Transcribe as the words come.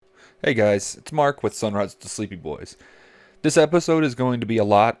Hey guys, it's Mark with Sunrise to Sleepy Boys. This episode is going to be a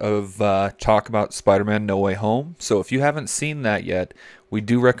lot of talk about Spider Man No Way Home, so if you haven't seen that yet, we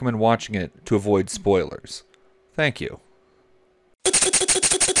do recommend watching it to avoid spoilers. Thank you.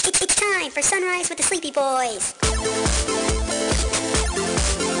 It's time for Sunrise with the Sleepy Boys.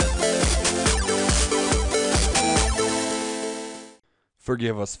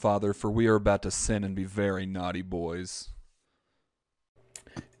 Forgive us, Father, for we are about to sin and be very naughty boys.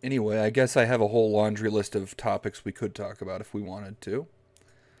 Anyway, I guess I have a whole laundry list of topics we could talk about if we wanted to.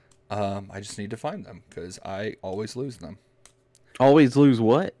 I just need to find them, because I always lose them. Always lose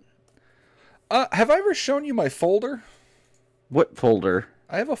what? Have I ever shown you my folder? What folder?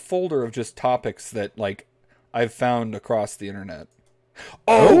 I have a folder of just topics that, I've found across the internet.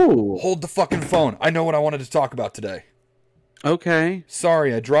 Oh! Hold the fucking phone. I know what I wanted to talk about today. Okay.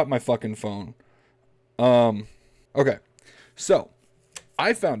 Sorry, I dropped my fucking phone. Okay. So,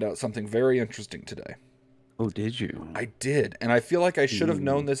 I found out something very interesting today. Oh, did you? I did, and I feel like I should have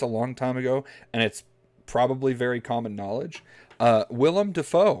known this a long time ago, and it's probably very common knowledge. Willem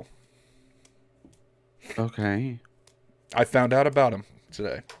Dafoe. Okay. I found out about him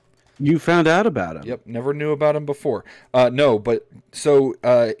today. You found out about him? Yep, never knew about him before. No, but so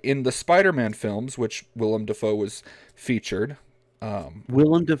in the Spider-Man films, which Willem Dafoe was featured.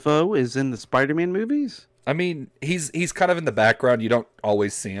 Willem Dafoe is in the Spider-Man movies? I mean, he's kind of in the background. You don't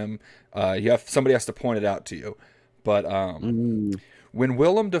always see him. Somebody has to point it out to you. But when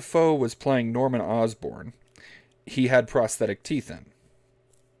Willem Dafoe was playing Norman Osborn, he had prosthetic teeth in.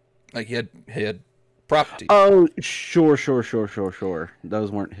 Like he had prop teeth. Oh, sure.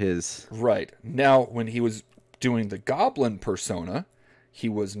 Those weren't his. Right. Now, when he was doing the Goblin persona, he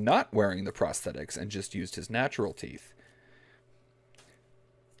was not wearing the prosthetics and just used his natural teeth.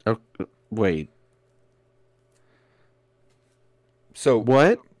 Oh, wait. So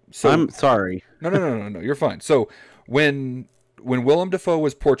What? So I'm sorry. No. You're fine. So when Willem Dafoe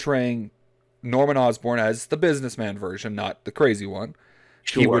was portraying Norman Osborn as the businessman version, not the crazy one,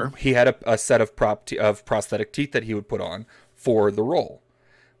 Sure. he had a set of prosthetic teeth that he would put on for the role.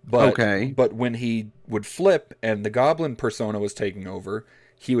 But Okay. but when he would flip and the Goblin persona was taking over,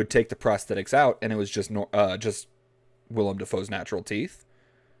 he would take the prosthetics out, and it was just Willem Dafoe's natural teeth.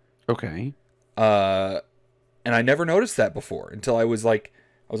 Okay. And I never noticed that before until I was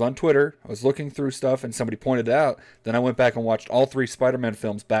on Twitter, I was looking through stuff, and somebody pointed it out. Then I went back and watched all three Spider-Man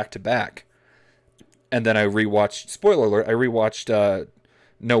films back to back. And then I rewatched, spoiler alert, I rewatched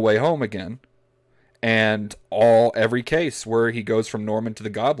No Way Home again. And every case where he goes from Norman to the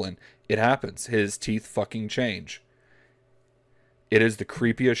Goblin, it happens. His teeth fucking change. It is the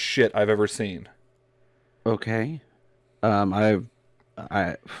creepiest shit I've ever seen. Okay. I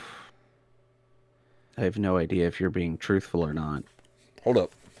I have no idea if you're being truthful or not. Hold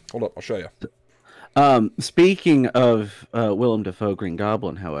up, I'll show you. Speaking of Willem Dafoe Green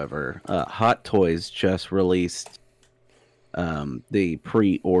Goblin, however, Hot Toys just released the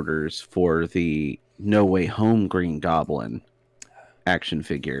pre-orders for the No Way Home Green Goblin action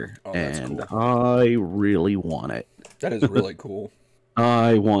figure, and cool. I really want it. That is really cool.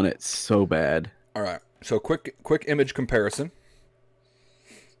 I want it so bad. All right, so quick image comparison.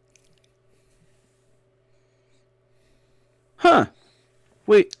 Huh.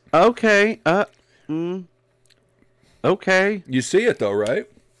 Wait, okay. Okay. You see it though, right?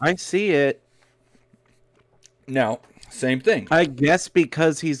 I see it. Now, same thing. I guess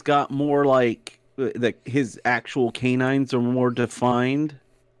because he's got more his actual canines are more defined,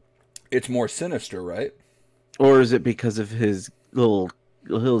 It's more sinister, right? or is it because of his little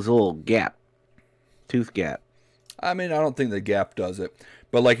gap, tooth gap? I mean, I don't think the Gap does it,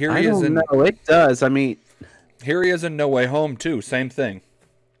 but like I don't know. It does. I mean, here he is in No Way Home too. Same thing.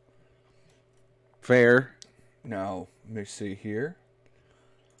 fair. Now, let me see here.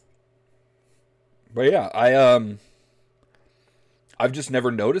 But yeah, I've just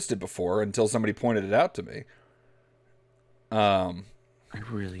never noticed it before until somebody pointed it out to me. I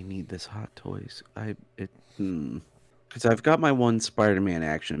really need this Hot Toys. Because I've got my one Spider-Man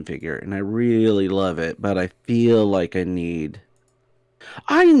action figure, and I really love it, but I feel like I need.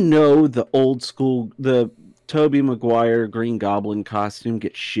 I know the old school, the Tobey Maguire Green Goblin costume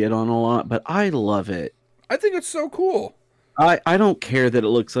gets shit on a lot, but I love it. I think it's so cool. I don't care that it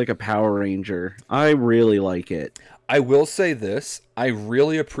looks like a Power Ranger. I really like it. I will say this. I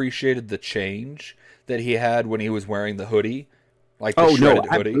really appreciated the change that he had when he was wearing the hoodie. Like the shredded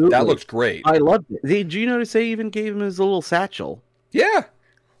hoodie. Absolutely. That looks great. I loved it. Did you notice they even gave him his little satchel? Yeah.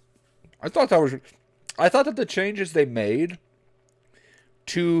 I thought that the changes they made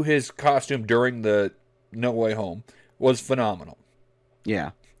to his costume during the No Way Home was phenomenal.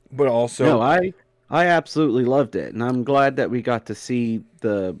 Yeah. But also, No, I absolutely loved it, and I'm glad that we got to see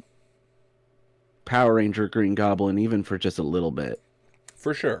the Power Ranger Green Goblin even for just a little bit.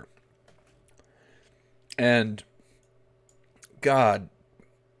 for sure. And God,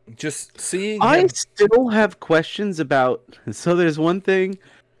 just seeing I him. still have questions about. So there's one thing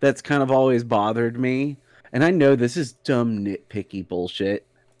that's kind of always bothered me, and I know this is dumb nitpicky bullshit.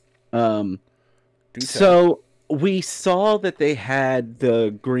 Do tell. So we saw that they had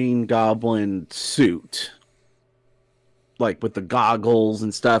the Green Goblin suit, like with the goggles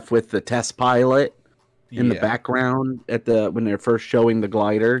and stuff, with the test pilot in the Yeah. background when they're first showing the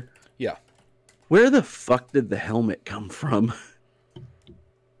glider. Yeah. Where the fuck did the helmet come from?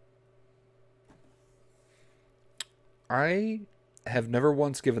 I have never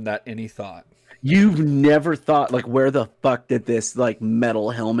once given that any thought. You've never thought, like, where the fuck did this, like,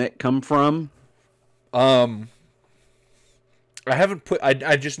 metal helmet come from? I haven't put.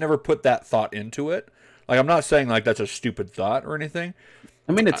 I just never put that thought into it. Like, I'm not saying like that's a stupid thought or anything.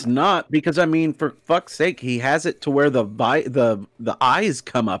 I mean, it's not, because, I mean, for fuck's sake, he has it to where the eyes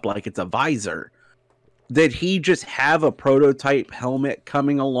come up like it's a visor. Did he just have a prototype helmet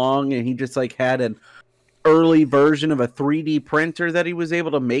coming along, and he just, like, had an early version of a 3D printer that he was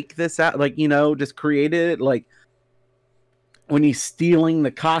able to make this out? Like, you know, just created it, like, when he's stealing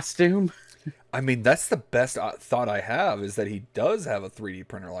the costume? I mean, that's the best thought I have is that he does have a 3D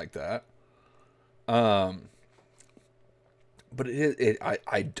printer like that. But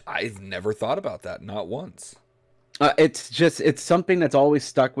I've never thought about that, not once. It's something that's always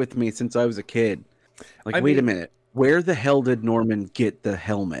stuck with me since I was a kid. Like, wait a minute. Where the hell did Norman get the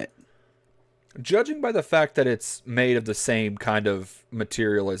helmet? Judging by the fact that it's made of the same kind of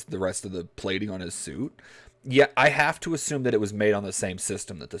material as the rest of the plating on his suit, yeah, I have to assume that it was made on the same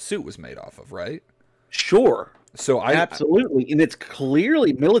system that the suit was made off of, right? Sure. So Absolutely. And it's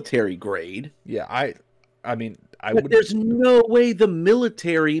clearly military grade. Yeah, I mean, But there's no way the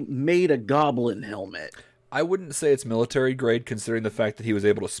military made a goblin helmet. I wouldn't say it's military grade considering the fact that he was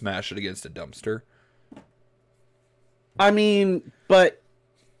able to smash it against a dumpster. I mean, but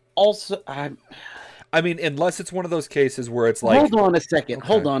also, I mean, unless it's one of those cases where it's like, hold on a second. Okay.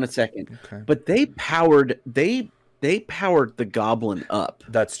 Hold on a second. Okay. But they powered the goblin up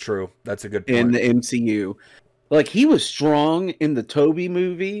That's true. That's a good point. in the MCU. Like, he was strong in the Toby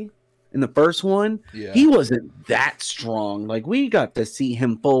movie, in the first one. Yeah. He wasn't that strong. Like, we got to see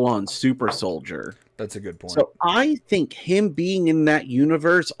him full on super soldier. That's a good point. So I think him being in that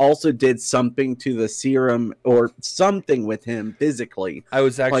universe also did something to the serum or something with him physically. I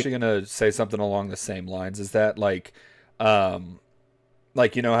was actually going to say something along the same lines. Is that like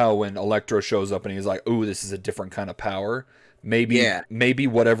you know how when Electro shows up and he's like, "Ooh, this is a different kind of power." Maybe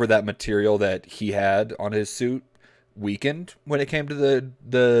whatever that material that he had on his suit weakened when it came to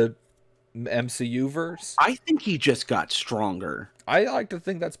the MCU verse. I think he just got stronger. I like to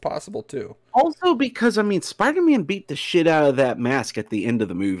think that's possible too. Also because, I mean, Spider-Man beat the shit out of that mask at the end of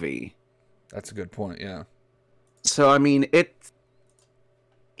the movie. That's a good point, yeah. So, I mean,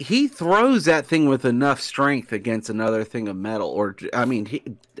 he throws that thing with enough strength against another thing of metal. Or, I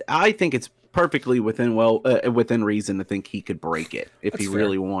mean, I think it's perfectly within reason to think he could break it if That's he fair.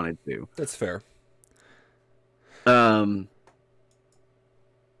 really wanted to. That's fair. Um,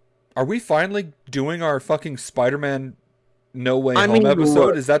 Are we finally doing our fucking Spider-Man No Way I Home mean, episode?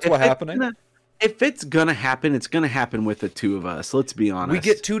 look, Is that if what's it's happening? If it's gonna happen, it's gonna happen with the two of us. Let's be honest. We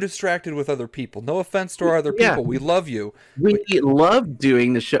get too distracted with other people. No offense to our other Yeah. people. We love you. We love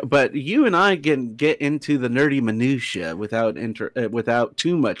doing the show, but you and I can get into the nerdy minutia without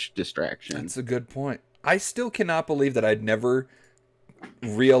too much distraction. That's a good point. I still cannot believe that I'd never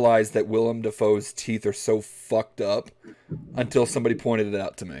realized that Willem Dafoe's teeth are so fucked up until somebody pointed it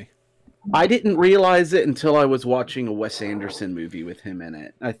out to me. I didn't realize it until I was watching a Wes Anderson movie with him in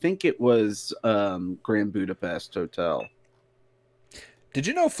it. I think it was Grand Budapest Hotel. Did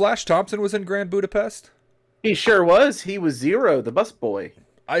you know Flash Thompson was in Grand Budapest? He sure was. He was Zero, the bus boy.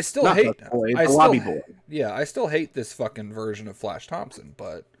 I still Not hate bus boy, I the still, lobby boy. Yeah, I still hate this fucking version of Flash Thompson,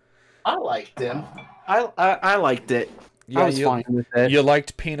 but I liked him. I liked it. yeah, I was fine with it. You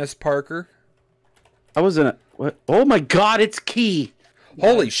liked Penis Parker? I wasn't. What? Oh my God! It's Key.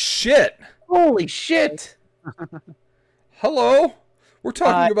 Holy shit! Holy shit! Hello? We're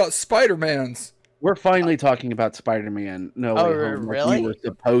talking about Spider-Mans. We're finally talking about Spider-Man. No Oh, Way Home. Like really? we were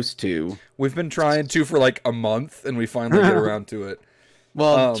supposed to. We've been trying to for like a month, and we finally get around to it.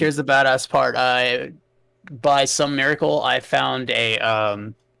 Well, here's the badass part. By some miracle, I found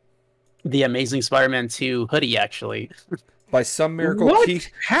the Amazing Spider-Man 2 hoodie. Actually, By some miracle, What? Keith,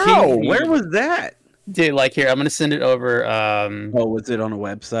 How? Keith- Where was that? Dude, like here, I'm gonna send it over. Oh, was it on a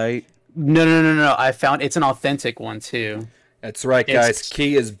website? No. I found it's an authentic one too. That's right, guys. It's-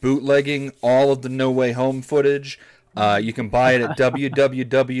 Key is bootlegging all of the No Way Home footage. You can buy it at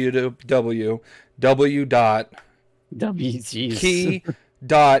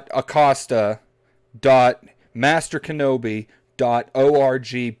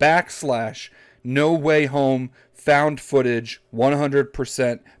Way Home found footage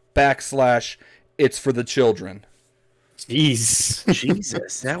 100% / it's for the children. Jeez.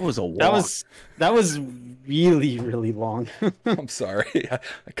 Jesus, that was a walk. That was really really long. I'm sorry. I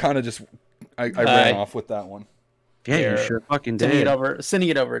kind of just I ran off with that one. Yeah, you Here. sure fucking Sending did. sending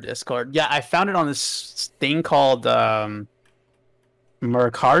it over Discord. Yeah, I found it on this thing called Mercari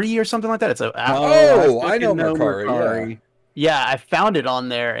or something like that. It's a app. Oh, I fucking know Mercari, Yeah, I found it on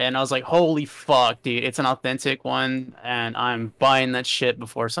there, and I was like, "Holy fuck, dude! It's an authentic one, and I'm buying that shit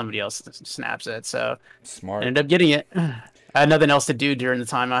before somebody else snaps it." So Smart. I ended up getting it. I had nothing else to do during the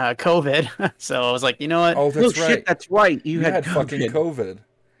time I had COVID, so I was like, "You know what? Oh, Oh that's right. shit, that's right. You had fucking COVID.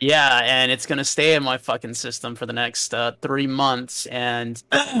 Yeah, and it's gonna stay in my fucking system for the next 3 months." And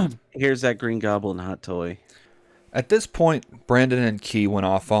Here's that Green Goblin hot toy. At this point, Brandon and Key went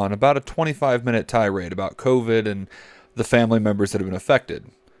off on about a 25-minute tirade about COVID and the family members that have been affected.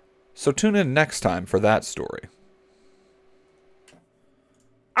 So tune in next time for that story.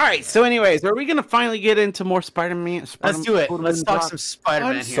 All right. So, anyways, are we gonna finally get into more Spider-Man? let's do it. Let's talk some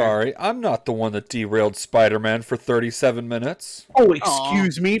Spider-Man I'm here. sorry, I'm not the one that derailed Spider-Man for 37 minutes. Oh,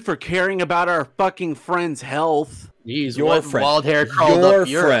 excuse me for caring about our fucking friend's health. Jeez, Your what friend. wild hair crawled Your up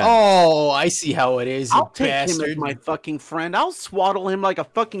your... friend. Oh, I see how it is, you I'll take bastard. him as my fucking friend. I'll swaddle him like a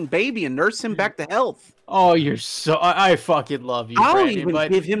fucking baby and nurse him back to health. Oh, you're so... I fucking love you, I'll Brandon, even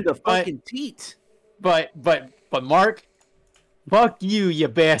but, give him the fucking teat. but Mark, fuck you, you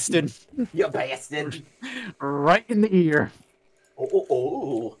bastard. You bastard. Right in the ear.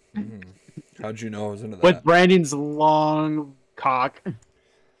 Oh. How'd you know I was into that? With Brandon's long cock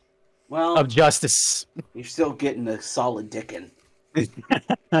Well, of justice. you're still getting a solid dickin'.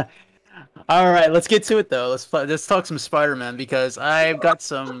 All right, let's get to it though. Let's talk some Spider-Man because I've got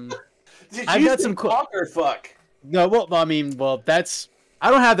some. I've got some cool. or fuck. No, well, I mean, that's.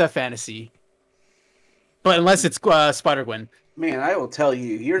 I don't have that fantasy, but unless it's Spider-Gwen. Man, I will tell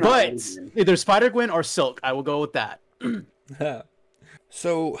you, you're not. But losing. either Spider-Gwen or Silk, I will go with that.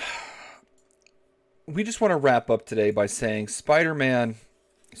 So, we just want to wrap up today by saying Spider-Man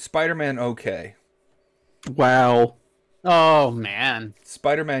okay. Wow. Oh man,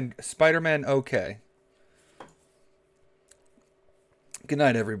 Spider-Man okay. Good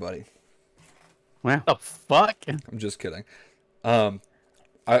night, everybody. Wow. the fuck? I'm just kidding.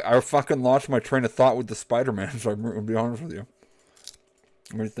 I fucking lost my train of thought with the Spider-Man, so I'm gonna be honest with you.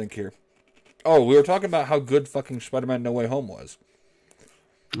 Let me think here. Oh, we were talking about how good fucking Spider-Man No Way Home was.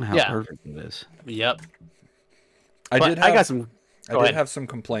 How Yeah. perfect it is. Yep. I But did I got some. I Go did ahead. have some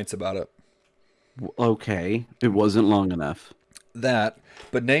complaints about it. Okay. It wasn't long enough. That,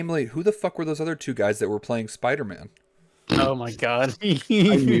 but namely, who the fuck were those other two guys that were playing Spider-Man? Oh my god. I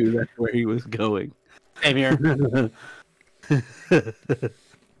knew that's where he was going. Same here.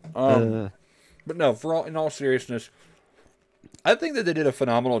 But no, in all seriousness, I think that they did a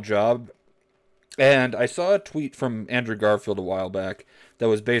phenomenal job. And I saw a tweet from Andrew Garfield a while back that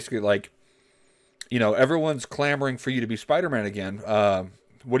was basically like, you know, everyone's clamoring for you to be Spider-Man again.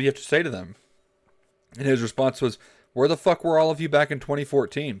 What do you have to say to them? And his response was, where the fuck were all of you back in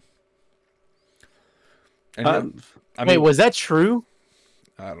 2014? And I Wait, mean, was that true?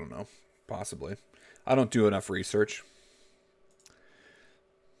 I don't know. Possibly. I don't do enough research.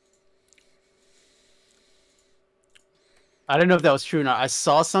 I don't know if that was true or not. I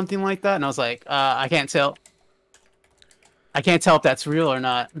saw something like that, and I was like, I can't tell. I can't tell if that's real or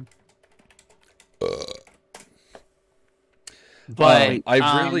not. But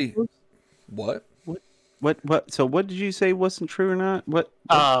I really... What? What? So what did you say wasn't true or not? What?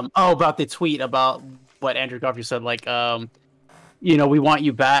 about the tweet about what Andrew Garfield said, like, you know, we want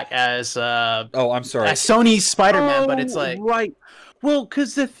you back as Oh, I'm sorry. Sony's Spider-Man, but it's like, right. Well,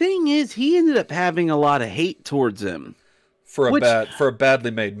 because the thing is, he ended up having a lot of hate towards him. For Which- a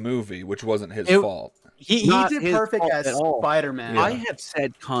badly made movie, which wasn't his fault. he Not did his perfect fault as at all. Spider-Man. Yeah. I have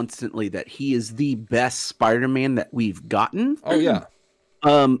said constantly that he is the best Spider-Man that we've gotten. Oh yeah,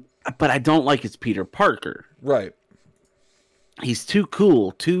 But I don't like his Peter Parker. right. He's too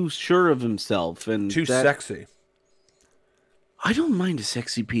cool, too sure of himself, and Too that- sexy. I don't mind a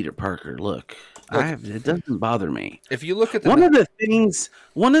sexy Peter Parker. Look, it doesn't bother me. If you look at the One of the things,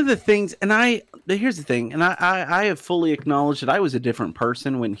 and here's the thing, and I have fully acknowledged that I was a different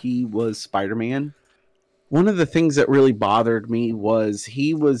person when he was Spider-Man. one of the things that really bothered me was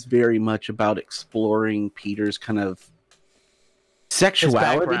he was very much about exploring Peter's kind of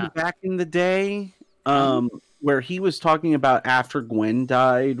sexuality background. back in the day. Where he was talking about after Gwen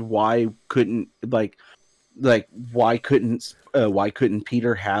died, why couldn't why couldn't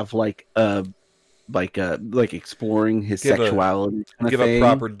Peter have like exploring his sexuality kind Give of a thing?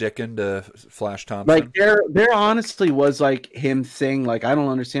 proper dickin' to Flash Thompson. Like there honestly was like him saying like, I don't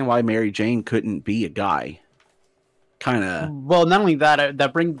understand why Mary Jane couldn't be a guy. Kind of. Well, not only that,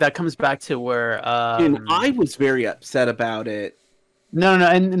 that comes back to where And I was very upset about it. no,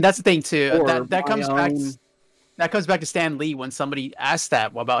 and that's the thing too. Or That comes my back. own- That comes back to Stan Lee when somebody asked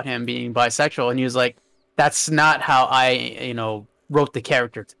that about him being bisexual, and he was like, "That's not how I, wrote the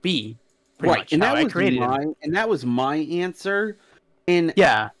character to be." Pretty much and how that I was created him. and that was my answer. And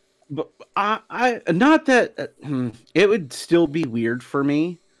Yeah, but I not that it would still be weird for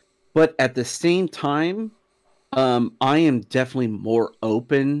me, but at the same time, I am definitely more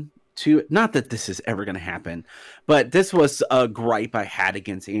open to, not that this is ever going to happen, but this was a gripe I had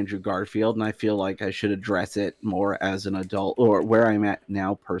against Andrew Garfield, and I feel like I should address it more as an adult, or where I'm at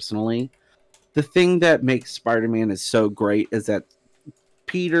now personally. The thing that makes Spider-Man is so great is that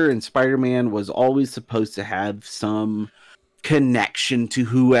Peter and Spider-Man was always supposed to have some connection to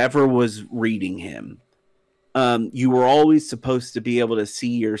whoever was reading him. You were always supposed to be able to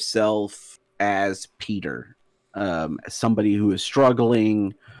see yourself as Peter, as somebody who is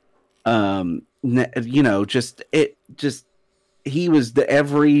struggling. He was the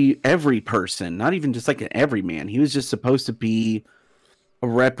every person, not even just like an everyman. He was just supposed to be a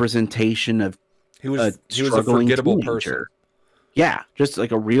representation of he was a struggling forgettable teenager. person. Yeah, just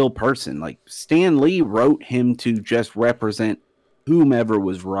like a real person. Like Stan Lee wrote him to just represent whomever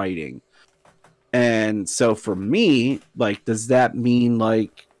was writing. And so for me, like, does that mean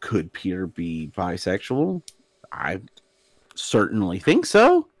like, could Peter be bisexual? I certainly think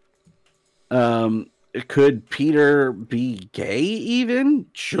so. Could Peter be gay even?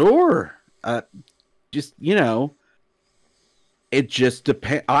 Sure. Just, it just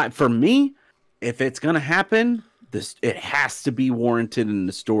depends. For me, if it's going to happen, it has to be warranted in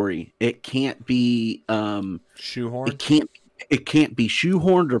the story. It can't be Shoehorned? It can't be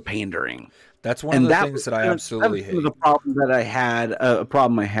shoehorned or pandering. That's one of the things that I absolutely hate. The problem that I had, a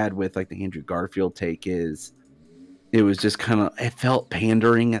problem I had with like the Andrew Garfield take is, it was just kind of, it felt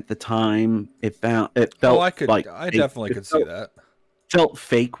pandering at the time. It felt I definitely could see that. Felt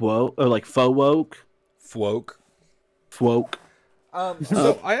fake woke, or like faux woke. Fwoke.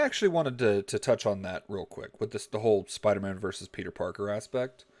 So I actually wanted to touch on that real quick with the whole Spider-Man versus Peter Parker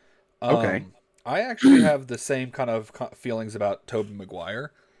aspect. Okay. I actually have the same kind of feelings about Tobey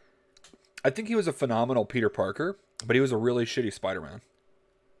Maguire. I think he was a phenomenal Peter Parker, but he was a really shitty Spider-Man.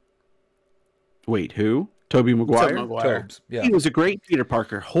 Wait, who? Tobey Maguire? Tobes, yeah. He was a great Peter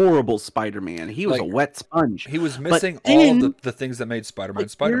Parker, horrible Spider-Man. He was a wet sponge. He was missing all the things that made Spider-Man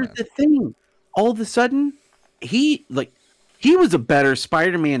Spider-Man. Here's the thing. All of a sudden, he was a better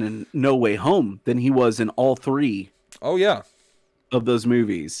Spider-Man in No Way Home than he was in all three. Oh, yeah. Of those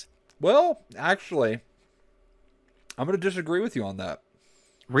movies. Well, actually, I'm going to disagree with you on that.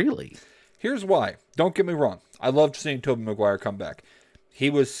 Really? Here's why. Don't get me wrong. I loved seeing Tobey Maguire come back. He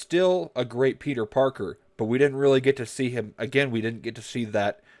was still a great Peter Parker, but we didn't really get to see him. Again, we didn't get to see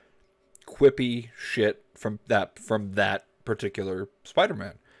that quippy shit from that particular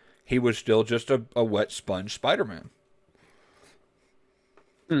Spider-Man. He was still just a wet sponge Spider-Man.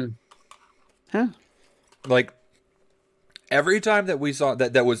 Huh. Like, every time that we saw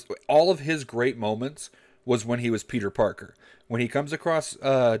that was all of his great moments was when he was Peter Parker. When he comes across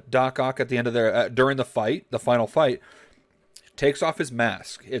Doc Ock at the end of during the final fight, takes off his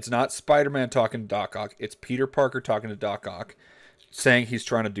mask. It's not Spider-Man talking to Doc Ock. It's Peter Parker talking to Doc Ock, saying he's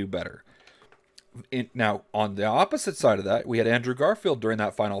trying to do better. Now, on the opposite side of that, we had Andrew Garfield during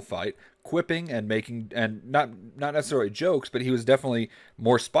that final fight, quipping and making, and not necessarily jokes, but he was definitely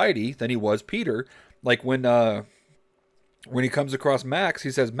more Spidey than he was Peter. Like when he comes across Max,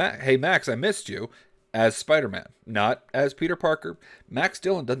 he says, "Hey Max, I missed you," as Spider-Man, not as Peter Parker. Max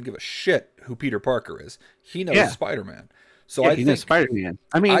Dillon doesn't give a shit who Peter Parker is. He knows Spider-Man. So I think Spider-Man.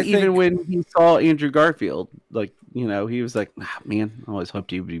 I mean, even when he saw Andrew Garfield, like, he was like, man, I always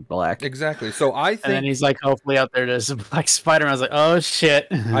hoped he would be black. Exactly. So I think, and then he's like, hopefully out there there's a black Spider-Man. I was like, oh shit.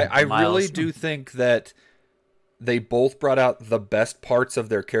 I really do think that they both brought out the best parts of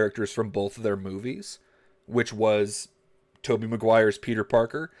their characters from both of their movies, which was Tobey Maguire's Peter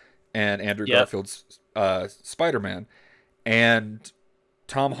Parker and Andrew Garfield's Spider-Man. And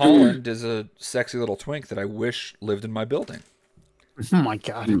Tom Holland is a sexy little twink that I wish lived in my building. Oh my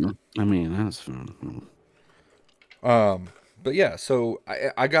god. I mean, that's But yeah, so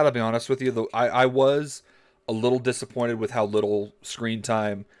I gotta be honest with you, though, I was a little disappointed with how little screen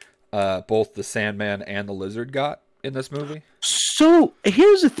time both the Sandman and the Lizard got in this movie. So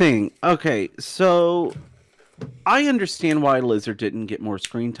here's the thing. Okay, so I understand why Lizard didn't get more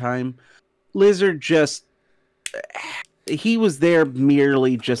screen time. Lizard just he was there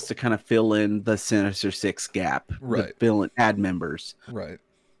merely just to kind of fill in the Sinister Six gap, Right. fill in add members. Right.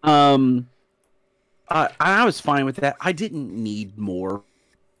 I was fine with that. I didn't need more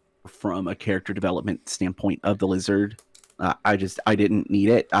from a character development standpoint of the Lizard. I didn't need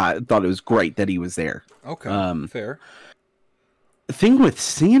it. I thought it was great that he was there. Okay. Fair. The thing with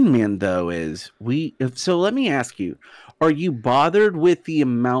Sandman though is so let me ask you, are you bothered with the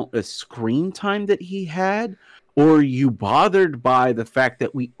amount of screen time that he had, or are you bothered by the fact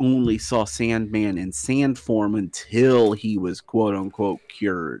that we only saw Sandman in sand form until he was quote unquote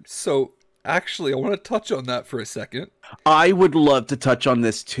cured? So actually, I want to touch on that for a second. I would love to touch on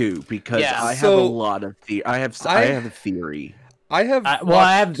this too because Yeah. I have So, a lot of I have a theory. I have Well,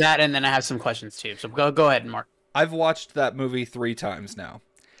 I have that, and then I have some questions too. So go ahead, Mark. I've watched that movie 3 times now.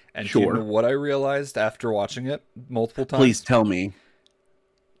 And do Sure. you know what I realized after watching it multiple times? Please tell me.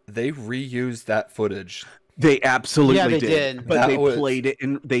 They reused that footage. They absolutely Yeah, they did. did. But That they was- played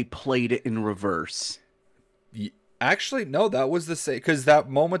it in reverse. Actually, no, that was the same, because that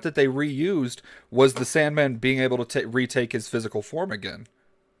moment that they reused was the Sandman being able to retake his physical form again.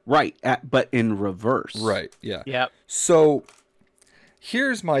 Right, but in reverse. Right, yeah. Yep. So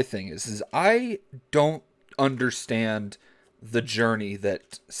here's my thing is I don't understand the journey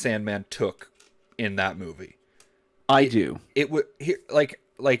that Sandman took in that movie. I do. It would like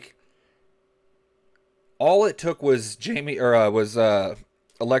all it took was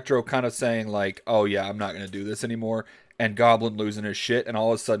Electro kind of saying like, "Oh yeah, I'm not going to do this anymore," and Goblin losing his shit, and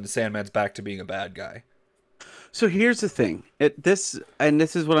all of a sudden Sandman's back to being a bad guy. So here's the thing. This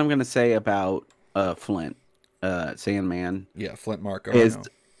is what I'm going to say about Flint, Sandman. Yeah, Flint Marko. Is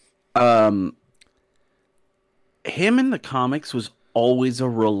him in the comics was always a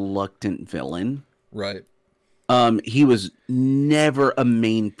reluctant villain. Right. He was never a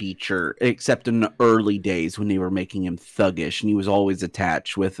main feature except in the early days when they were making him thuggish, and he was always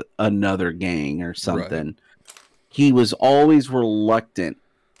attached with another gang or something. Right. He was always reluctant,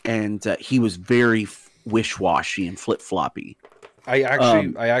 and he was very wish-washy and flip-floppy. I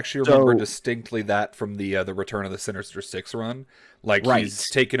actually remember distinctly that from the Return of the Sinister Six run. Like, right. He's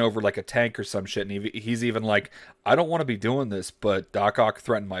taken over like a tank or some shit, and he's even like, I don't want to be doing this, but Doc Ock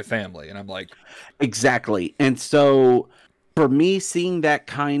threatened my family. And I'm like... Exactly. And so, for me, seeing that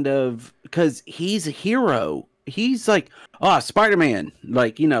kind of... Because he's a hero. He's like, Spider-Man.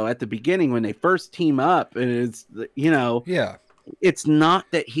 Like, at the beginning when they first team up, and it's, Yeah. It's not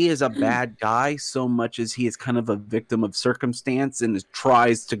that he is a bad guy so much as he is kind of a victim of circumstance and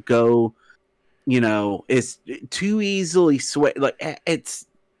tries to go... is too easily swayed. Like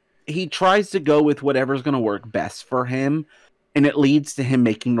he tries to go with whatever's going to work best for him, and it leads to him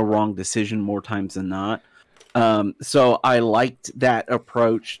making the wrong decision more times than not. So I liked that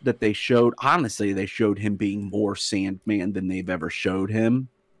approach that they showed. Honestly, they showed him being more Sandman than they've ever showed him.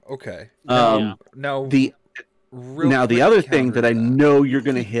 Okay. Now the other thing that I know you're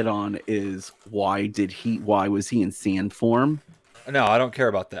going to hit on is why was he in sand form? No, I don't care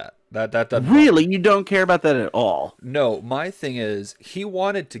about that. That really, you don't care about that at all? No, my thing is he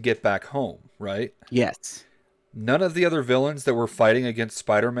wanted to get back home, right? Yes. None of the other villains that were fighting against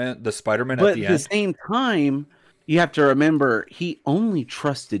Spider-Man, at the end. But at the same time, you have to remember he only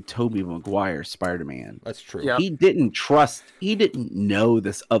trusted Tobey Maguire Spider-Man. That's true. Yep. He didn't know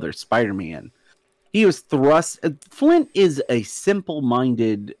this other Spider-Man. He was thrust. Flint is a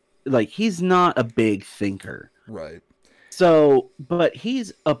simple-minded, like he's not a big thinker. Right. So, but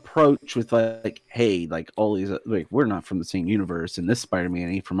he's approached with like, hey, like all these, like we're not from the same universe, and this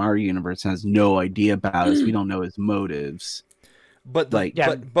Spider-Man from our universe has no idea about us. We don't know his motives. But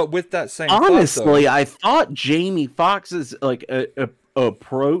but with that same honestly, thought, I thought Jamie Foxx's like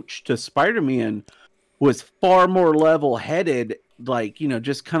approach to Spider-Man was far more level-headed, like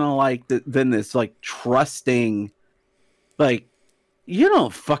just kind of like than this like trusting, like you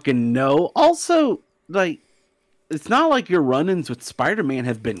don't fucking know. Also, like. It's not like your run-ins with Spider-Man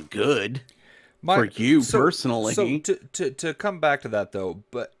have been good for you personally. So to come back to that though,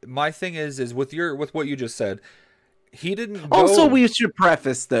 but my thing is with what you just said, he didn't. Also, we should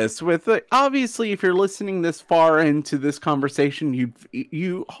preface this with obviously, if you're listening this far into this conversation,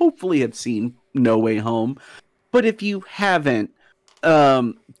 you hopefully have seen No Way Home, but if you haven't,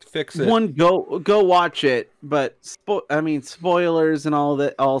 fix it. Go watch it. But spoilers and all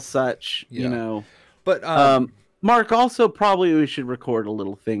that, all such, But Mark, also probably we should record a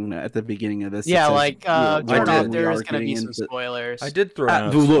little thing at the beginning of this. Yeah, that says, like warning, turn off. we are There's gonna be getting some into- spoilers. I did throw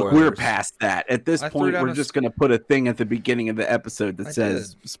down Look, we're spoilers. past that. At this I threw point, down we're a just going to put a thing at the beginning of the episode that I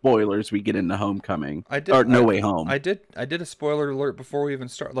says spoilers. We get into Homecoming. I did. Or No Way Home. I did a spoiler alert before we even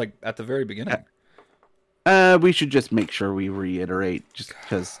start, like at the very beginning. We should just make sure we reiterate, just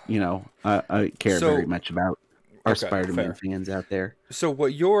because I care So- very much about our Okay, Spider-Man fair. fans out there. So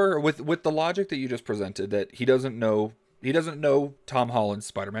what you're with the logic that you just presented, that he doesn't know Tom Holland's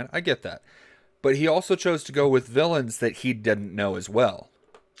Spider-Man. I get that, but he also chose to go with villains that he didn't know as well.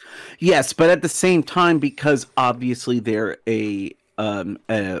 Yes, but at the same time, because obviously they're a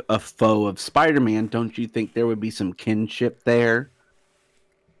foe of Spider-Man, don't you think there would be some kinship there?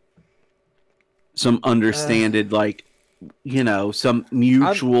 Some understanded, some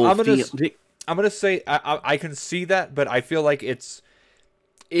mutual. I'm gonna say I can see that, but I feel like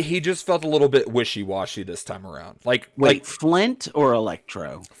he just felt a little bit wishy-washy this time around. Wait, Like Flint or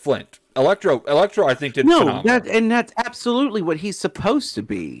Electro? Flint, Electro, I think did No, phenomenal. that's absolutely what he's supposed to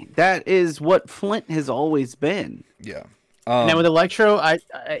be. That is what Flint has always been. Yeah. And then with Electro,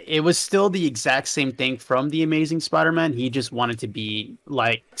 it was still the exact same thing from the Amazing Spider-Man. He just wanted to be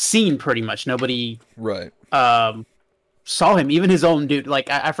like seen pretty much. Nobody Right. saw him, even his own dude. Like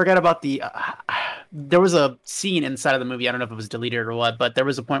I forgot about the. There was a scene inside of the movie. I don't know if it was deleted or what, but there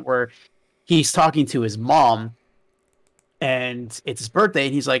was a point where he's talking to his mom, and it's his birthday,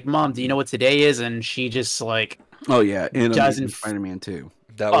 and he's like, "Mom, do you know what today is?" And she just like Oh yeah, in Doesn't Amazing Spider-Man 2.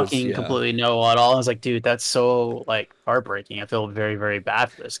 That was fucking yeah. completely know at all. I was like, dude, that's so like heartbreaking. I feel very, very bad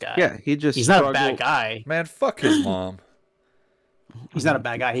for this guy. Yeah, he's Not a bad guy. Man, fuck his mom. He's not a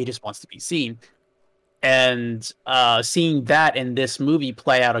bad guy. He just wants to be seen. And seeing that in this movie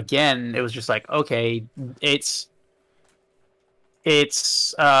play out again, it was just like, okay, it's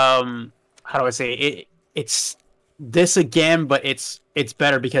how do I say it? It's this again, but it's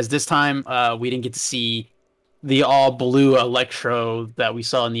better because this time we didn't get to see the all blue Electro that we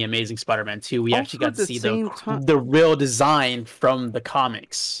saw in the Amazing Spider-Man 2. We Also actually got at to the see same time- the real design from the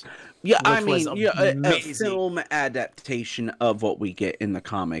comics. Yeah, I which was mean, a amazing. film adaptation of what we get in the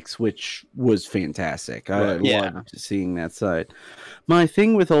comics, which was fantastic. I Right. Yeah. loved seeing that side. My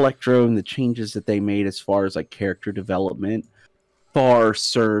thing with Electro and the changes that they made as far as like character development far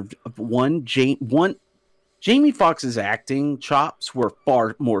served Jamie Foxx's acting chops were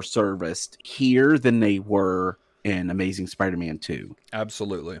far more serviced here than they were in Amazing Spider-Man 2.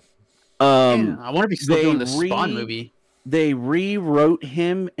 Absolutely. Yeah, I wonder if he's still they doing the Spawn movie. They rewrote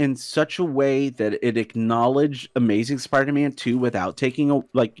him in such a way that it acknowledged Amazing Spider-Man 2 without taking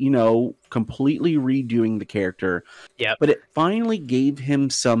completely redoing the character. Yep. But it finally gave him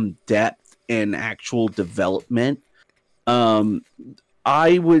some depth and actual development.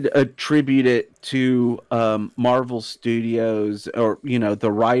 I would attribute it to Marvel Studios or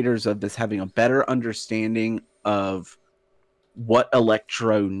the writers of this having a better understanding of what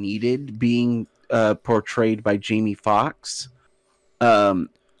Electro needed being portrayed by Jamie Foxx.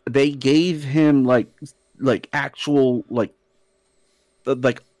 They gave him like actual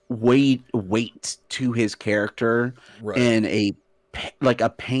weight to his character Right. and a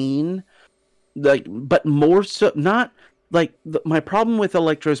pain, but more so not like my problem with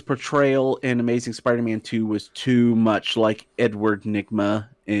Electro's portrayal in Amazing Spider-Man 2 was too much like Edward Nygma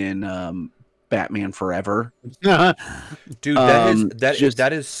in Batman Forever. Dude, that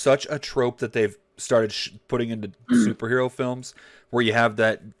is such a trope that they've started putting into superhero films, where you have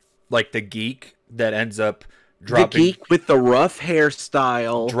that like the geek that ends up dropping, The geek with the rough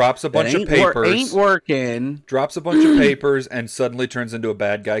hairstyle drops a bunch of ain't papers, ain't working. drops a bunch of papers, and suddenly turns into a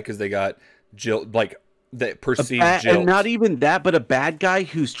bad guy because they got jilt, like that perceived jilt. And not even that, but a bad guy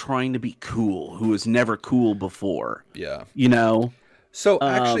who's trying to be cool, who was never cool before. Yeah. So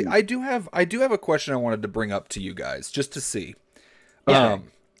actually, I do have a question I wanted to bring up to you guys just to see. Yeah.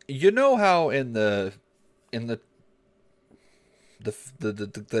 You know how in the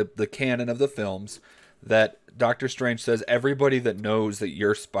canon of the films that Doctor Strange says everybody that knows that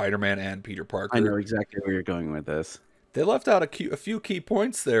you're Spider-Man and Peter Parker. I know exactly where you're going with this. They left out a few key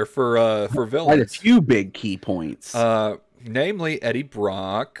points there for Quite a villains. few big key points. Namely Eddie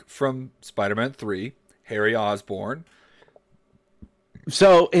Brock from Spider-Man 3, Harry Osborn.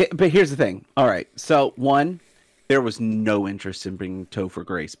 But here's the thing. All right. So one, there was no interest in bringing Topher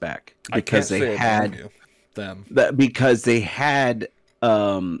Grace back because they had them. Because they had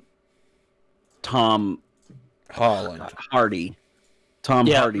Tom Holland. Hardy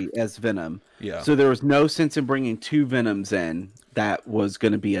as Venom. Yeah. So there was no sense in bringing two Venoms in. That was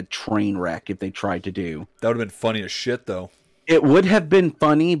going to be a train wreck if they tried to do. That would have been funny as shit, though. It would have been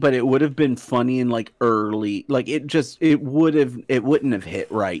funny, but it would have been funny in like early, like it wouldn't have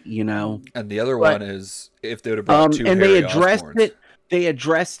hit right, you know. And the other one is if they would have brought two And Harry they addressed Osborns. it. They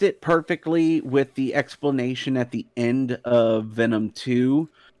addressed it perfectly with the explanation at the end of Venom 2,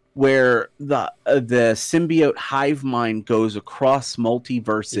 where the symbiote hive mind goes across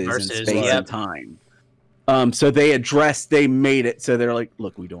multiverses and Versus, space yep. and time. So they made it so they're like,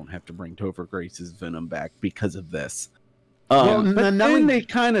 look, we don't have to bring Topher Grace's Venom back because of this. Well, But no, then they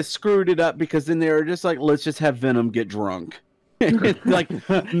kind of screwed it up because then they were just like, let's just have Venom get drunk. Like,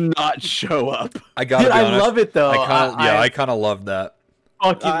 not show up. I gotta Dude, be I honest. love it though. I kind of loved that.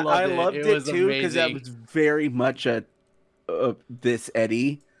 fucking I loved it. loved It it was too because that amazing. was very much a this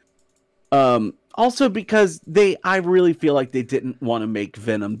Eddie. Also because I really feel like they didn't want to make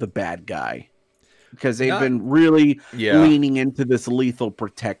Venom the bad guy because they've been really leaning into this lethal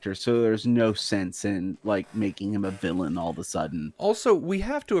protector, so there's no sense in like making him a villain all of a sudden. Also, we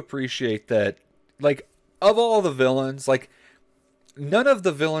have to appreciate that, like, of all the villains, like, none of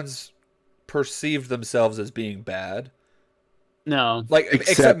the villains perceived themselves as being bad. No. Like,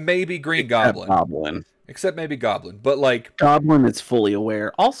 except maybe Green Goblin. Goblin. Except maybe Goblin. But, like... Goblin is fully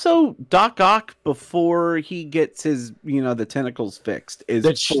aware. Also, Doc Ock, before he gets his, the tentacles fixed, is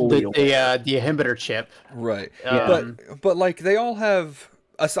fully aware. The inhibitor chip. Right. Yeah. But, like, they all have...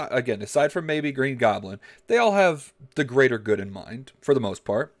 Aside from maybe Green Goblin, they all have the greater good in mind, for the most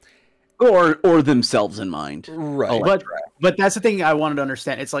part. Or themselves in mind. Right. But that's the thing I wanted to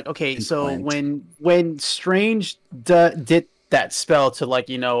understand. It's like, okay, so when Strange did that spell to, like,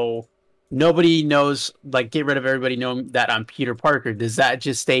 nobody knows, like, get rid of everybody knowing that I'm Peter Parker, does that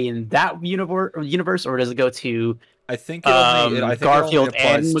just stay in that universe, or does it go to I think Garfield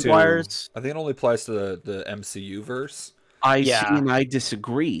and Maguire's? I think it only applies to the MCU verse. I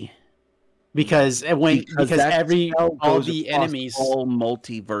disagree. Because all the enemies, all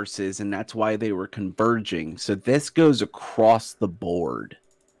multiverses, and that's why they were converging. So this goes across the board.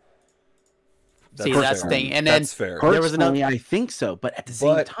 That's the thing. And then that's fair. Personally, there was another. I think so, but at the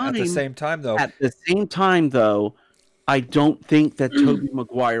same time, though, I don't think that Tobey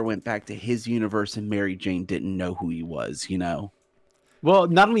Maguire went back to his universe and Mary Jane didn't know who he was. Well,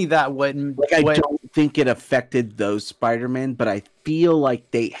 not only that, I don't think it affected those Spider-Man, but I feel like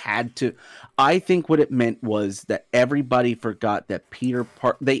they had to. I think what it meant was that everybody forgot that Peter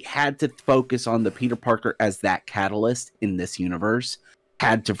Parker. They had to focus on the Peter Parker as that catalyst in this universe.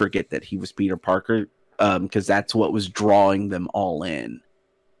 Had to forget that he was Peter Parker, because that's what was drawing them all in.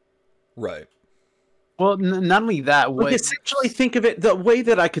 Right. Well, not only that, essentially think of it. The way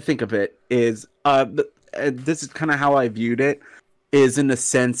that I could think of it is, this is kind of how I viewed it. Is in the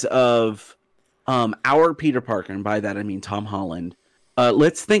sense of our Peter Parker, and by that I mean Tom Holland.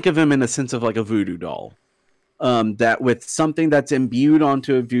 Let's think of him in a sense of like a voodoo doll. That with something that's imbued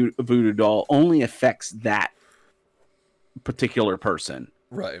onto a voodoo doll only affects that particular person.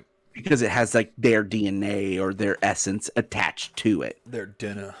 Right. Because it has like their DNA or their essence attached to it. Their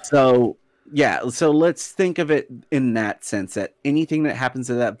dinner. So, yeah. So let's think of it in that sense that anything that happens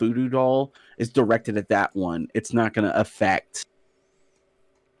to that voodoo doll is directed at that one. It's not going to affect...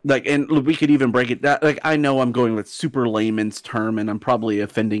 Like, and we could even break it down. Like, I know I'm going with super layman's term, and I'm probably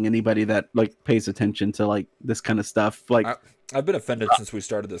offending anybody that like pays attention to like this kind of stuff. Like, I've been offended since we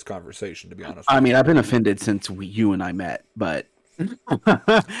started this conversation. To be honest, I mean, I've been offended since you and I met, but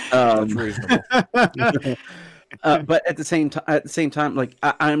that's reasonable. But at the same time, like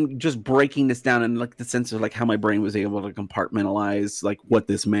I'm just breaking this down in like the sense of like how my brain was able to compartmentalize like what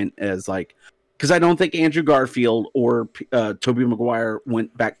this meant as like. Because I don't think Andrew Garfield or Tobey Maguire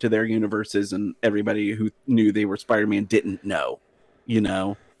went back to their universes and everybody who knew they were Spider-Man didn't know,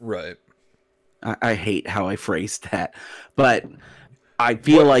 Right. I hate how I phrased that. But I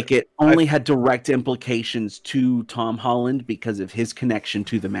feel like it only had direct implications to Tom Holland because of his connection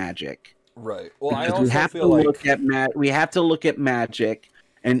to the magic. Right. Well, because I also feel like... we have to look at magic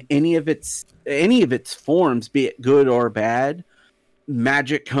and any of its forms, be it good or bad.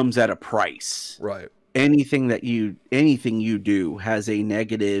 Magic comes at a price. Right. Anything you do has a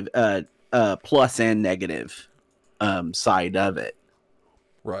negative, plus and negative, side of it.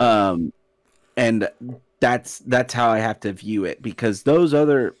 Right. And that's how I have to view it because those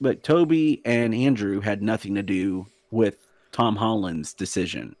other, like Toby and Andrew had nothing to do with Tom Holland's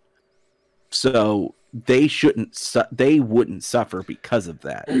decision. So they wouldn't suffer because of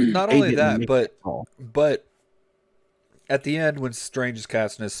that. Not only that, but at the end, when Strange is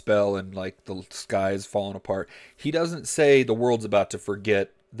casting his spell and like the sky is falling apart, he doesn't say the world's about to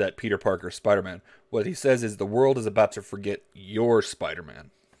forget that Peter Parker is Spider-Man. What he says is the world is about to forget you're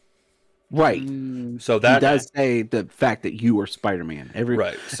Spider-Man. Right. So He that does say the fact that you are Spider-Man.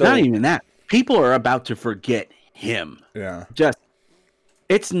 right. So Not even that. People are about to forget him. yeah, Just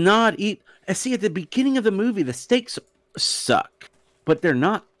it's not. See, at the beginning of the movie, the stakes suck, but they're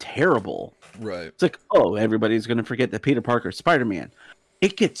not terrible. right. It's like, oh, everybody's going to forget that Peter Parker's Spider-Man.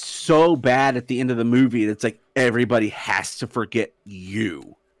 It gets so bad at the end of the movie that it's like everybody has to forget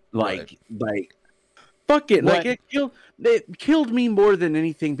you. Like, fuck it. What? Like it killed me more than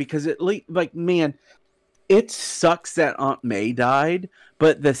anything because like, man, it sucks that Aunt May died,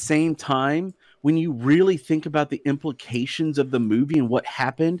 but at the same time, when you really think about the implications of the movie and what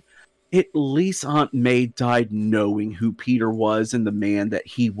happened, at least Aunt May died knowing who Peter was and the man that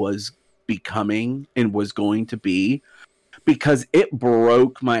he was becoming and was going to be. Because it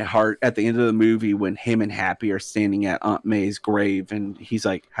broke my heart at the end of the movie when him and Happy are standing at Aunt May's grave and he's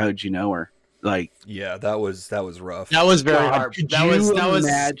like, "How'd you know her?" Like, Yeah, that was rough. That was very God, hard. Could That you was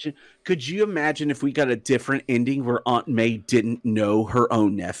imagine? Could you imagine if we got a different ending where Aunt May didn't know her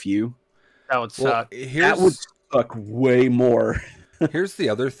own nephew? that would Well, suck. That would suck way more. here's the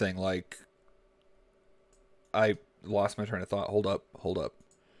other thing. Like, I lost my train of thought. Hold up.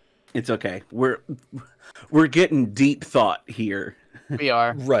 It's okay. We're getting deep thought here. We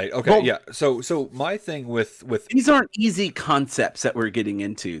are. Right. Okay. Well- yeah. So my thing with These aren't easy concepts that we're getting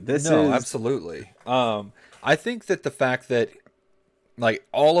into. This no, is absolutely. I think that the fact that like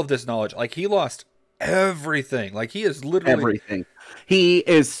all of this knowledge, like he lost everything. Like he is literally everything. He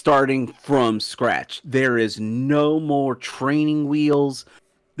is starting from scratch. There is no more training wheels.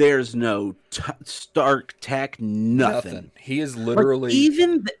 There's no Stark tech, nothing. He is Like, literally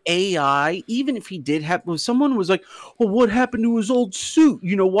even the AI, even if he did have, if someone was like, "Well, what happened to his old suit?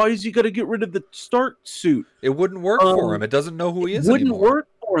 You know, why is he got to get rid of the Stark suit?" it wouldn't work for him. It doesn't know who he is Wouldn't anymore. work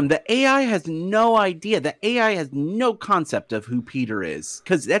for him. The AI has no idea. The AI has no concept of who Peter is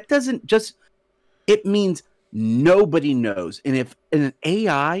because that doesn't just. It means nobody knows, and if an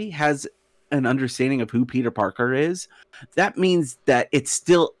AI has an understanding of who Peter Parker is, that means that it's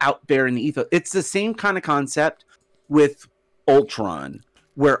still out there in the ether. It's the same kind of concept with Ultron,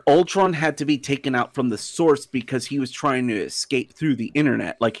 where Ultron had to be taken out from the source because he was trying to escape through the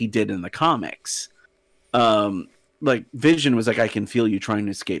internet like he did in the comics. Like Vision was like, I can feel you trying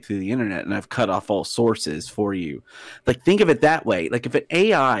to escape through the internet and I've cut off all sources for you. Like, think of it that way. Like if an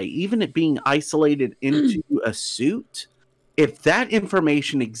AI, even it being isolated into a suit, if that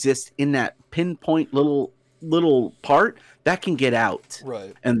information exists in that pinpoint little part, that can get out.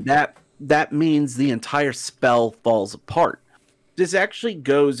 Right. And that means the entire spell falls apart. This actually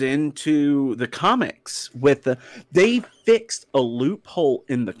goes into the comics they fixed a loophole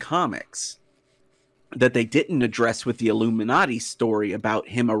in the comics that they didn't address with the Illuminati story about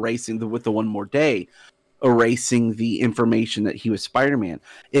him erasing with the One More Day, erasing the information that he was Spider-Man.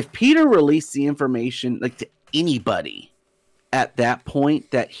 If Peter released the information like to anybody at that point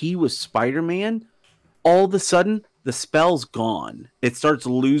that he was Spider-Man, all of a sudden the spell's gone. It starts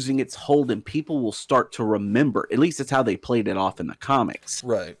losing its hold and people will start to remember. At least that's how they played it off in the comics.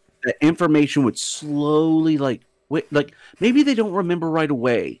 Right. The information would slowly like maybe they don't remember right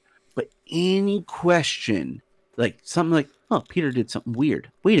away, but any question, like something like, oh, Peter did something weird.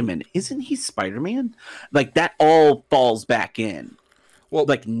 Wait a minute, isn't he Spider-Man? Like that all falls back in. Well,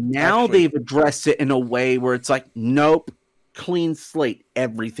 Like now actually- they've addressed it in a way where it's like, nope, clean slate,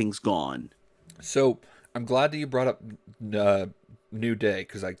 everything's gone. So I'm glad that you brought up New Day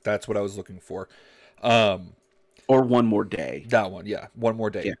because that's what I was looking for. Or One More Day. That one, yeah, One More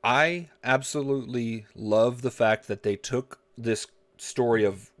Day. Yeah. I absolutely love the fact that they took this story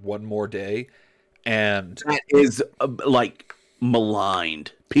of One More Day and That is like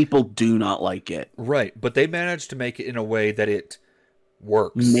maligned. People do not like it. right, but they managed to make it in a way that it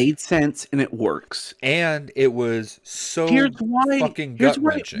works. Made sense and it works. And it was so Here's why fucking here's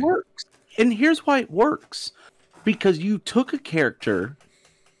why it gut-wrenching. works. And here's why it works. Because you took a character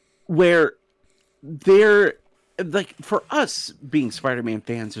where they're like, for us being Spider-Man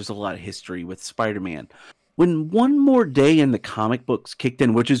fans, there's a lot of history with Spider-Man. When One More Day in the comic books kicked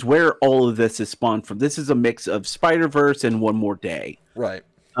in, which is where all of this is spawned from, this is a mix of Spider-Verse and One More Day. Right.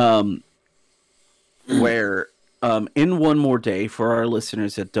 Where in One More Day, for our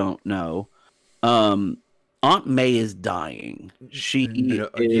listeners that don't know, Aunt May is dying. She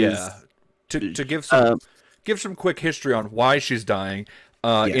is Yeah. To give some quick history on why she's dying.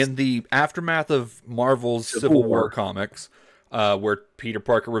 Yes. In the aftermath of Marvel's Civil War comics, where Peter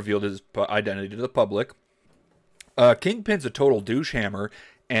Parker revealed his identity to the public, Kingpin's a total douche hammer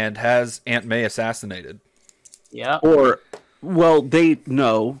and has Aunt May assassinated. Yeah. well, they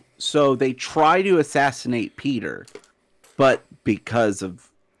know. So they try to assassinate Peter, but because of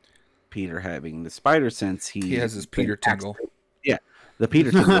Peter having the spider sense, He has his Peter tingle. Yeah, the Peter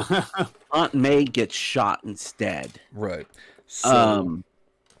tingle. Aunt May gets shot instead. Right. So,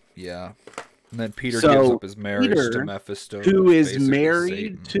 yeah. And then Peter gives up his marriage to Mephisto, who which is basically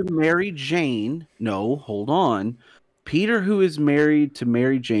married Satan. to Mary Jane. No, hold on. Peter, who is married to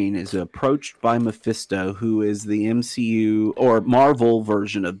Mary Jane, is approached by Mephisto, who is the MCU or Marvel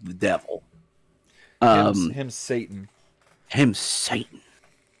version of the devil. Him Satan. Him Satan.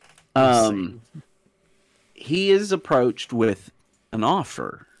 He is approached with an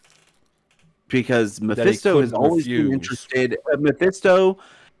offer because Mephisto has couldn't always been refuse. interested. Mephisto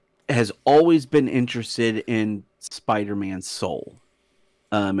has always been interested in Spider-Man's soul.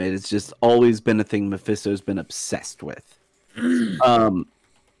 It has just always been a thing Mephisto's been obsessed with.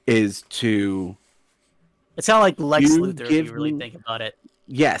 Is to It's kind of like Lex You Luthor if give you really me- think about it.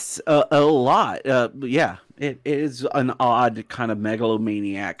 yes, a lot. Yeah, it is an odd kind of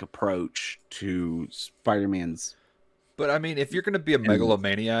megalomaniac approach to Spider-Man's. But I mean, if you're going to be a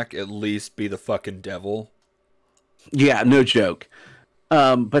megalomaniac, at least be the fucking devil. Yeah, no joke.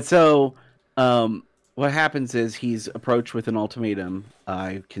 But so, what happens is he's approached with an ultimatum.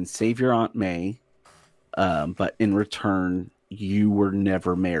 I can save your Aunt May, but in return, you were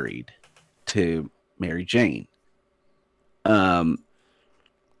never married to Mary Jane. And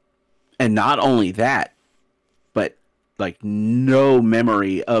not only that, but like no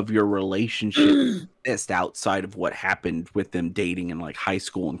memory of your relationship exists outside of what happened with them dating in like high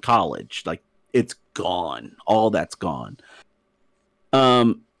school and college. Like it's gone. All that's gone.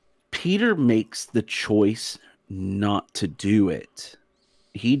 Peter makes the choice not to do it.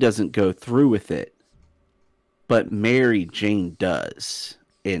 He doesn't go through with it. But Mary Jane does.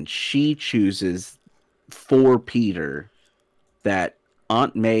 And she chooses for Peter that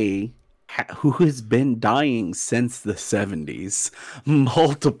Aunt May, who has been dying since the 70s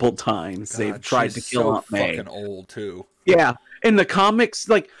multiple times, they've God, tried to she's kill so Aunt May. fucking old too. Yeah, in the comics,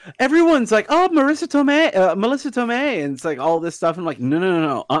 like everyone's like, "Oh, Melissa Tomei," and it's like all this stuff. I'm like,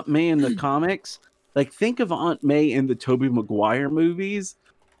 no. Aunt May in the comics, like think of Aunt May in the Tobey Maguire movies,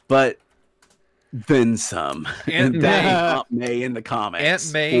 but then some. Aunt And that May- is Aunt May in the comics.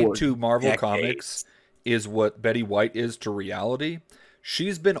 Aunt May for to Marvel decades. Comics is what Betty White is to reality.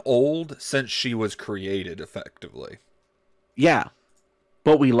 She's been old since she was created, effectively. Yeah,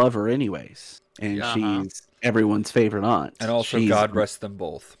 but we love her anyways, and Uh-huh. she's everyone's favorite aunt. And also, She's God rest them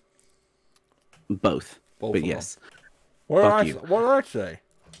both. both. Both But of them. yes, What Fuck did you. what did I say?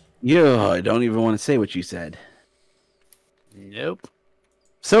 yeah, I don't even want to say what you said. Nope.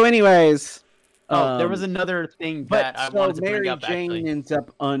 So, anyways, Oh, there was another thing but that I so wanted to Mary bring up. Jane Actually, ends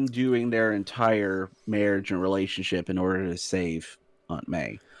up undoing their entire marriage and relationship in order to save Aunt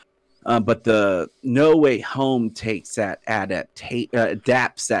May. But the No Way Home takes that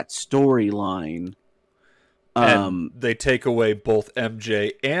adapts that storyline. And they take away both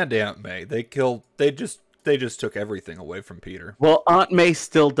MJ and Aunt May. They just took everything away from Peter. Well, Aunt May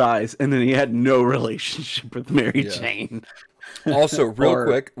still dies, and then he had no relationship with Mary Yeah. Jane. Also, Or-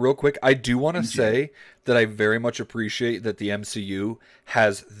 real quick, I do want to say that I very much appreciate that the MCU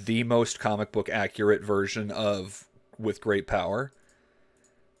has the most comic book accurate version of With Great Power.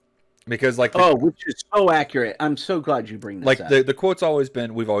 Because like Which is so accurate. I'm so glad you bring this like up. the quote's always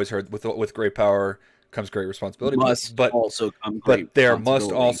been, we've always heard, with great power comes great responsibility. Must but also come great but there must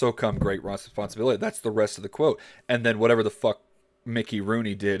responsibility. also come great responsibility. That's the rest of the quote. And then whatever the fuck Mickey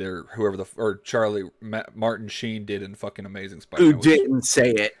Rooney did, or whoever or Charlie Martin Sheen did in fucking Amazing Spider-Man. Who didn't say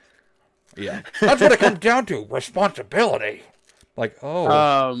it? Yeah, that's what it comes down to: responsibility. Like,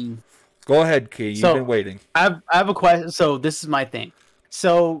 go ahead, Key. You've So- been waiting. I have a question. So this is my thing.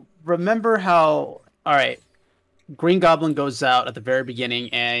 So remember how? All right, Green Goblin goes out at the very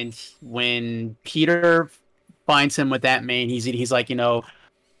beginning, and when Peter finds him with that man, he's like,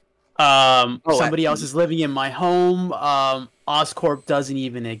 somebody else is living in my home. Oscorp doesn't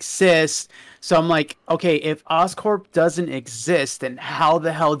even exist. So I'm like, okay, if Oscorp doesn't exist, then how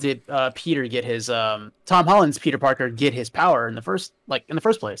the hell did Peter get his Tom Holland's Peter Parker get his power in the first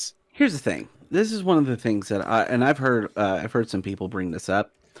place? Here's the thing. This is one of the things that I've heard some people bring this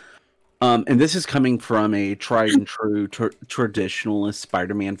up. And this is coming from a tried and true traditionalist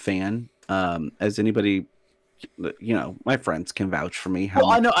Spider-Man fan. As anybody, my friends can vouch for me. Well,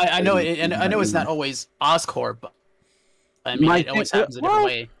 I know, and I know it's not always Oscorp. But I mean, it always happens a different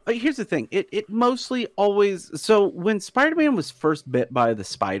way. Here's the thing. It mostly always. So when Spider-Man was first bit by the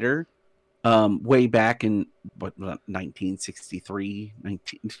spider, way back in 1963,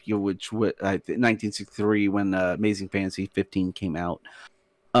 1963 when Amazing Fantasy 15 came out.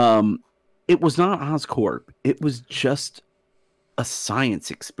 It was not Oscorp. It was just a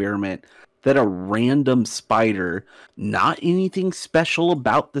science experiment that a random spider, not anything special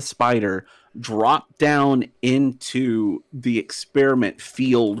about the spider, dropped down into the experiment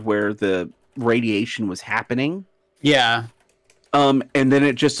field where the radiation was happening. Yeah. And then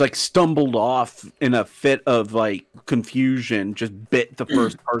it just like stumbled off in a fit of like confusion, just bit the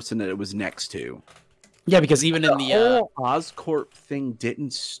first person that it was next to. Yeah, because even in the whole Oscorp thing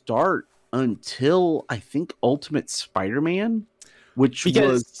didn't start until I think Ultimate Spider-Man, which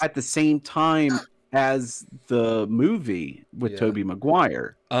was at the same time as the movie with Tobey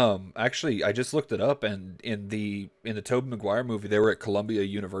Maguire. Actually, I just looked it up, and in the Tobey Maguire movie, they were at Columbia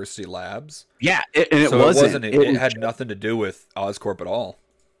University labs. Yeah, it wasn't. It had nothing to do with Oscorp at all.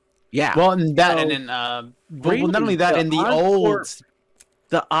 Yeah. Well, and that, and then well, not only that, in the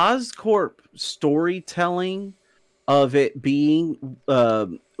Oscorp storytelling of it being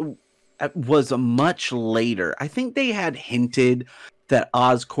was a much later. I think they had hinted that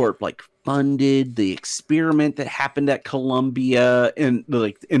Oscorp like funded the experiment that happened at Columbia in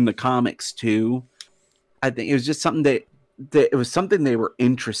the comics too. I think it was just something that it was something they were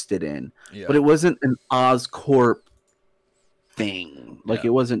interested in, but it wasn't an Oscorp thing. Like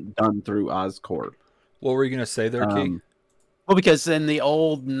it wasn't done through Oscorp. What were you gonna say there, Key? Well, because in the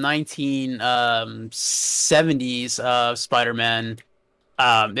old 1970s Spider-Man,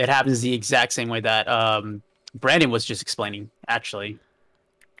 it happens the exact same way that Brandon was just explaining, actually.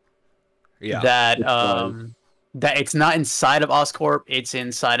 Yeah. That it's not inside of Oscorp, it's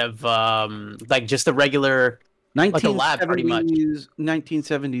inside of like just the regular 1970s, like a lab, pretty much.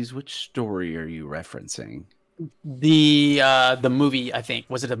 1970s, which story are you referencing? The movie, I think.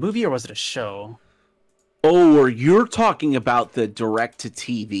 Was it a movie or was it a show? Oh, or you're talking about the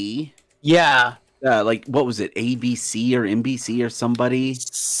direct-to-TV? Yeah. Like, what was it, ABC or NBC or somebody?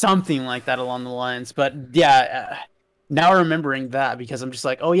 Something like that along the lines. But yeah, now remembering that, because I'm just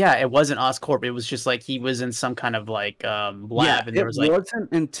like, oh yeah, it wasn't Oscorp. It was just like he was in some kind of like lab, and there was like. It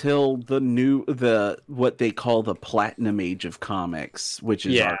wasn't until what they call the Platinum Age of comics, which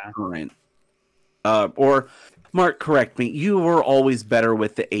is our current. Or, Mark, correct me. You were always better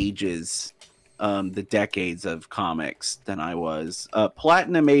with the ages. The decades of comics than I was.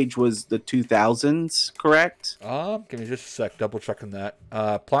 Platinum Age was the 2000s, correct? Give me just a sec, double checking that.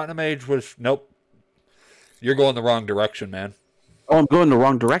 Platinum Age was nope. You're going the wrong direction, man. Oh, I'm going the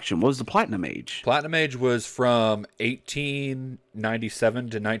wrong direction. What was the Platinum Age? Platinum Age was from 1897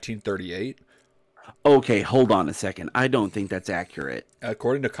 to 1938. Okay, hold on a second. I don't think that's accurate.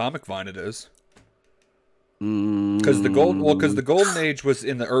 According to Comic Vine, it is. Because the golden age was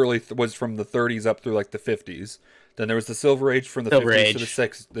in the was from the 30s up through like the 50s. Then there was the silver age from the 50s to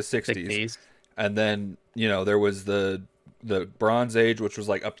the 60s. And then, there was the bronze age, which was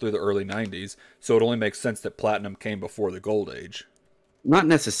like up through the early 90s. So it only makes sense that platinum came before the gold age. Not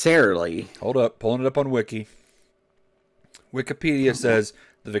necessarily. Hold up, pulling it up on Wiki. Wikipedia says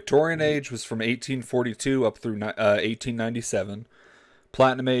the Victorian age was from 1842 up through 1897.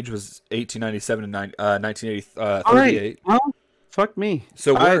 Platinum Age was 1897 to 1938. All right. Well, fuck me.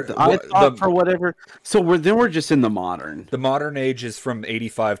 So I thought for whatever. So we're just in the modern. The modern age is from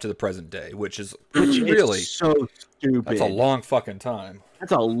 85 to the present day, which really so stupid. That's a long fucking time.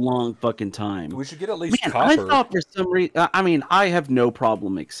 That's a long fucking time. We should get at least Man, copper. I thought for some reason. I mean, I have no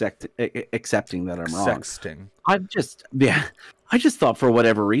problem accepting that I'm wrong. Sexting. I just thought for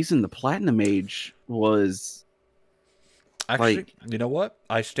whatever reason the Platinum Age was. Actually, you know what?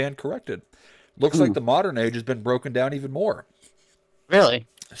 I stand corrected. Looks like the modern age has been broken down even more. Really?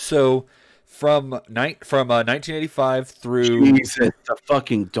 So, from 1985 through Jesus, the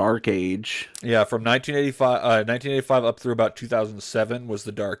fucking dark age. Yeah, from 1985 up through about 2007 was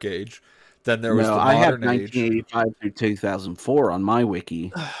the dark age. Then there was the modern age. 1985 through 2004 on my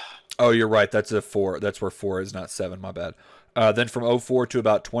wiki. Oh, you're right. That's a 4. That's where 4 is, not 7. My bad. Then from 04 to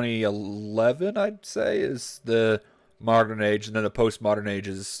about 2011, I'd say, is the modern age, and then the postmodern age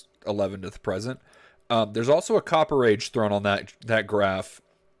is 11 to the present. There's also a copper age thrown on that graph.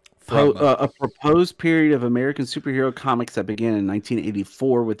 A proposed period of American superhero comics that began in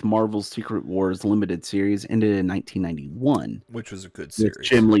 1984 with Marvel's Secret Wars limited series ended in 1991, which was a good series. With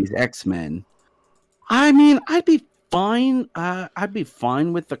Jim Lee's X-Men. I mean, I'd be fine. I'd be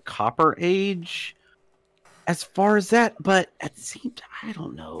fine with the copper age as far as that, but at the same time, I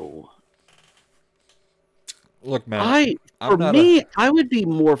don't know. Look, man. I would be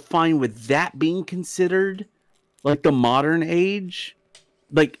more fine with that being considered like the modern age,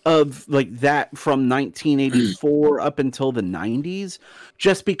 like that from 1984 up until the 90s,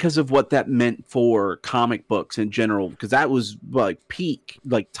 just because of what that meant for comic books in general, because that was like peak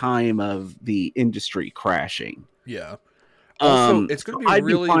time of the industry crashing. Yeah. Also, it's going to be I'd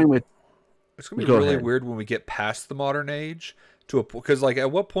really be fine with. it's going to be Go really ahead. weird when we get past the modern age to a because like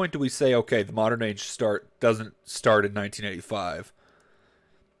at what point do we say okay, the modern age doesn't start in 1985?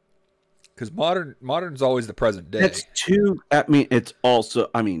 Because modern's always the present day. It's too. I mean, it's also.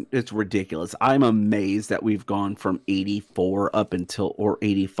 I mean, it's ridiculous. I'm amazed that we've gone from 84 up until or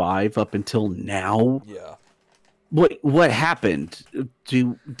 85 up until now. Yeah. What happened?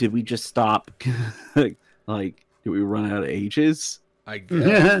 Did we just stop? Like, did we run out of ages? I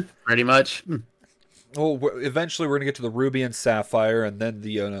guess. Pretty much. Well, eventually we're gonna get to the ruby and sapphire, and then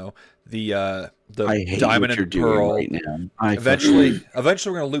the I hate diamond what you're and doing pearl. right now. I Eventually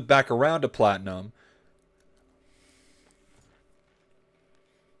we're gonna loop back around to platinum.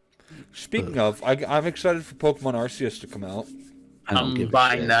 Speaking of, I'm excited for Pokemon Arceus to come out. I don't give I'm a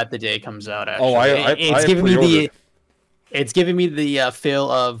buying shit. that the day it comes out. Actually. Oh, I It's giving me the feel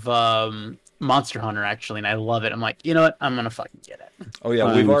of Monster Hunter actually, and I love it. I'm like, you know what? I'm gonna fucking get it. Oh yeah,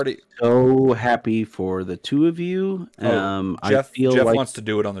 we've I'm already. so happy for the two of you. I feel Jeff like wants to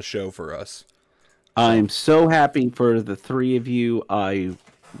do it on the show for us. I'm so happy for the three of you. I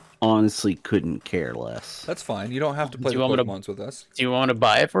honestly couldn't care less. That's fine. You don't have to play Do the you want me to- Pokemons with us. Do you want to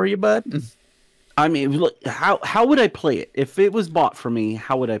buy it for you, bud? I mean, look, how would I play it if it was bought for me?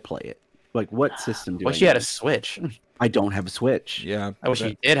 How would I play it? Like, what system do I? Wish you had a need? Switch. I don't have a Switch. Yeah, I wish that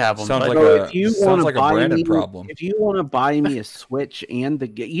you did have one. sounds But like So a if you sounds want like to a buy Brandon me, problem. if you want to buy me a Switch and the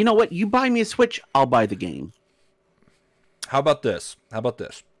game, you know what? You buy me a Switch, I'll buy the game. How about this?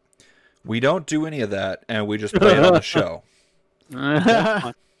 We don't do any of that, and we just play it on the show.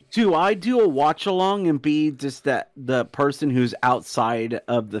 Do I do a watch along and be just the person who's outside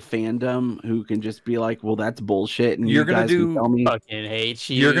of the fandom who can just be like, well, that's bullshit, and You're you gonna guys can do- tell me Fucking hate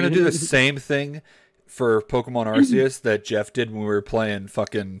you. You're gonna do the same thing for Pokemon Arceus that Jeff did when we were playing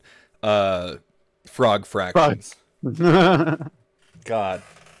fucking Frog Fractions. God.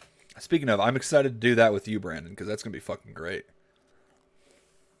 Speaking of, I'm excited to do that with you, Brandon, because that's gonna be fucking great.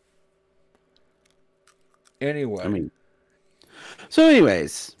 Anyway, I mean, so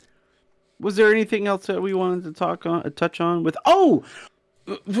anyways, was there anything else that we wanted to touch on with? Oh,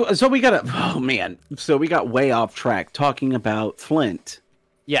 so we got way off track talking about Flint.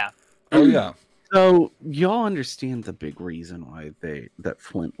 Yeah. oh yeah, So y'all understand the big reason why that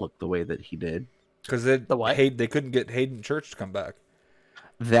Flint looked the way that he did? because The what? they couldn't get Hayden Church to come back.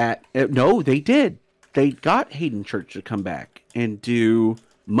 No, they did. They got Hayden Church to come back and do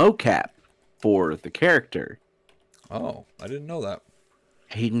mocap for the character. Oh, I didn't know that.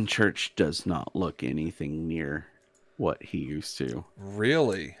 Hayden Church does not look anything near what he used to.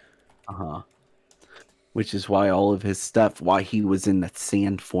 Really? Uh-huh. Which is why all of his stuff, why he was in that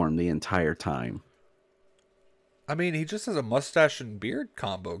sand form the entire time. I mean, he just has a mustache and beard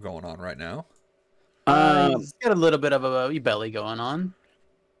combo going on right now. He's got a little bit of a belly going on.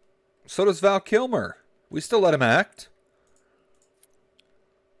 So does Val Kilmer. We still let him act.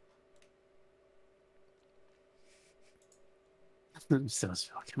 So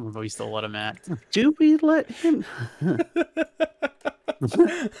fucking, but we still let him act. Do we let him?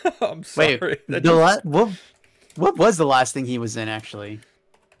 I'm sorry. Wait, That what was the last thing he was in actually?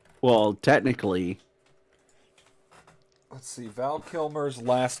 Well, technically, Let's see. Val Kilmer's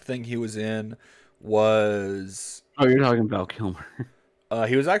last thing he was in was oh, you're talking about Kilmer.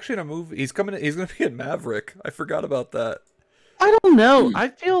 he was actually in a movie. He's going to be in Maverick. I forgot about that. I don't know. I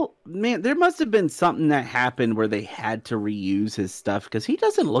feel, man, there must have been something that happened where they had to reuse his stuff because he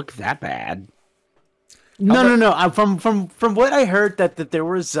doesn't look that bad. No. From what I heard that there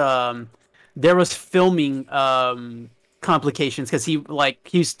was filming complications because he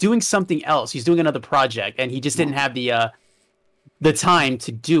was doing something else. He's doing another project and he just didn't have the time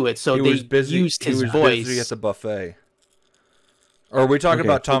to do it. So He they was busy. used his he was voice. busy at the buffet. Or are we talking Okay,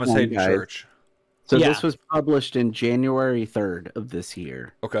 about Thomas hold on, Hayden guys. Church? So Yeah. this was published in January 3rd of this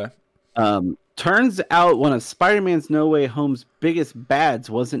year. Okay. Turns out one of Spider-Man's No Way Home's biggest bads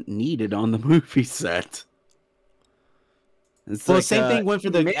wasn't needed on the movie set. It's Well, same thing went for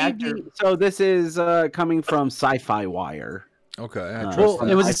the maybe- actor. So this is coming from Sci-Fi Wire. Okay. I Uh, trust Well, that.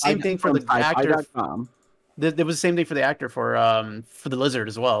 it was the sci-fi- same thing for from the actor. sci-fi.com. There was the same thing for the actor for the lizard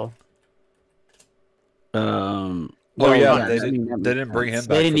as well. Oh yeah, that they makes didn't bring him sense.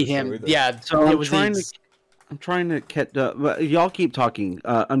 back. They didn't for need the show him. either. Yeah, So it I'm was trying the- to. I'm trying to get. But y'all keep talking.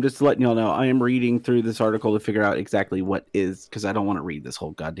 I'm just letting y'all know. I am reading through this article to figure out exactly what is, because I don't want to read this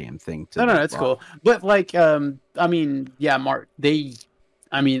whole goddamn thing. No, that's cool. But I mean, yeah, Mark.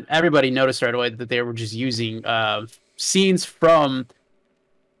 Everybody noticed right away that they were just using scenes from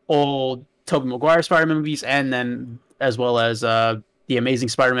old Tobey Maguire Spider-Man movies, and then as well as the the Amazing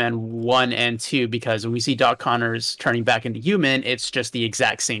Spider-Man 1 and 2, because when we see Doc Connors turning back into human, it's just the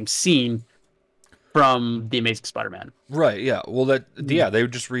exact same scene from the Amazing Spider-Man. Right, yeah. Well, they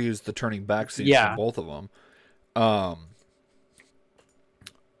would just reuse the turning back scenes Yeah. from both of them.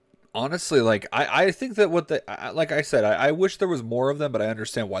 Honestly, like I think that like I said, I wish there was more of them, but I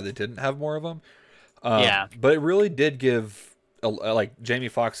understand why they didn't have more of them. Yeah. But it really did give like Jamie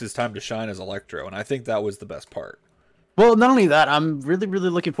Foxx his time to shine as Electro, and I think that was the best part. Well, not only that, I'm really, really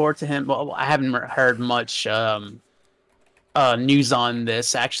looking forward to him. Well, I haven't heard much news on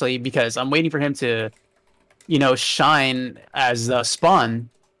this, actually, because I'm waiting for him to, shine as Spawn.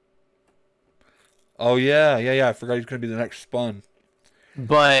 Oh yeah. I forgot he's gonna be the next Spun.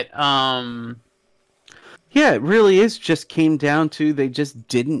 But Yeah, it really is. Just came down to they just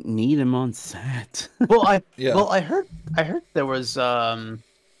didn't need him on set. Yeah. Oh, I heard there was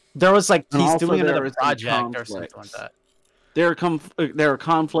like And he's also doing there another was some project or something like conflicts. that. There are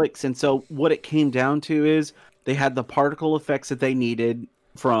conflicts, and so what it came down to is they had the particle effects that they needed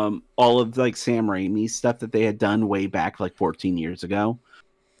from all of like Sam Raimi's stuff that they had done way back like 14 years ago.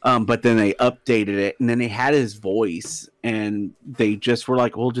 But then they updated it, and then they had his voice, and they just were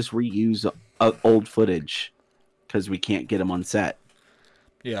like, "We'll just reuse old footage because we can't get him on set,"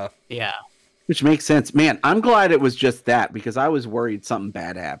 Yeah. Yeah. which makes sense. Man, I'm glad it was just that because I was worried something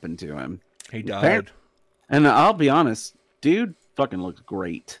bad happened to him. He died. And I'll be honest, dude, fucking looks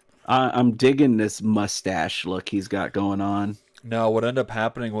great. I'm digging this mustache look he's got going on. No, what ended up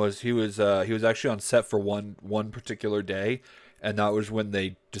happening was he was actually on set for one particular day, and that was when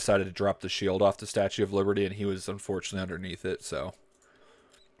they decided to drop the shield off the Statue of Liberty, and he was unfortunately underneath it. So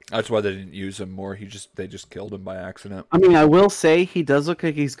that's why they didn't use him more. They just killed him by accident. I mean, I will say he does look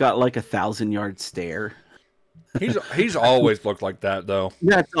like he's got like 1,000-yard stare. He's always looked like that though.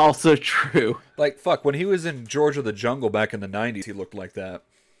 That's also true. Like fuck, when he was in George of the Jungle back in the '90s, he looked like that.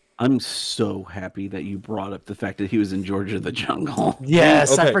 I'm so happy that you brought up the fact that he was in Georgia the Jungle.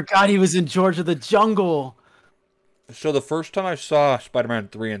 Yes, Okay. I forgot he was in George of the Jungle. So the first time I saw Spider-Man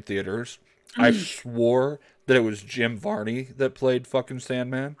 3 in theaters, I swore that it was Jim Varney that played fucking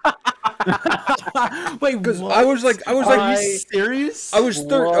Sandman. Wait, Because I was like, are you serious? I was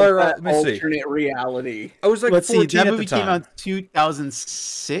let me see. Alternate reality. I was like Let's see. 14 That at movie the time. came out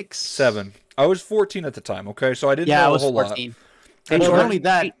 2006. 7. I was 14 at the time. Okay, so I didn't Yeah, I know a was whole 14. lot. And Hey, not Vern, only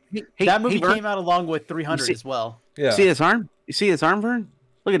that, hey, that movie Vern, came out along with 300 see- as well. Yeah. See his arm? You see his arm, Vern?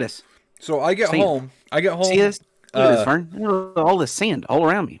 Look at this. So I get Sand. home. See this? Look at this, Vern. All this sand all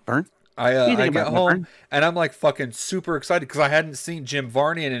around me, Vern. What do you I think get about that, home Vern? and I'm like fucking super excited because I hadn't seen Jim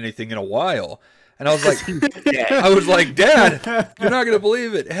Varney in anything in a while, and I was like, Dad, you're not gonna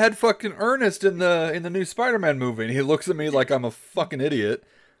believe it. It had fucking Ernest in the new Spider-Man movie, and he looks at me like I'm a fucking idiot,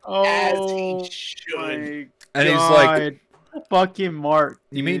 Oh, should. and he's like, fucking Mark.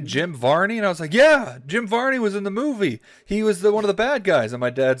 "You mean Jim Varney?" And I was like, "Yeah, Jim Varney was in the movie. He was one of the bad guys." And my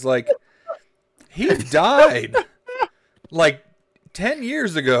dad's like, "He died like 10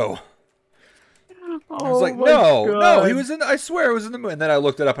 years ago." I was like, no, he was in. I swear, it was in the movie. And then I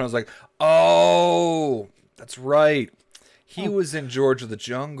looked it up, and I was like, oh, that's right. He was in George of the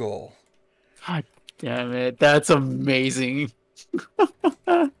Jungle. God damn it. That's amazing.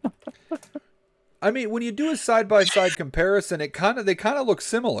 I mean, when you do a side by side comparison, they kind of look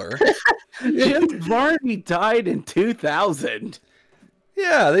similar. Jim Varney died in 2000.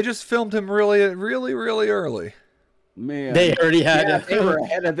 Yeah, they just filmed him really, really, really early. Man, They already had yeah, they were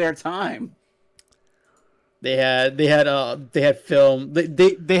ahead of their time. they had film.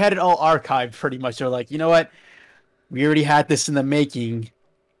 They had it all archived pretty much. They're like, you know what? We already had this in the making.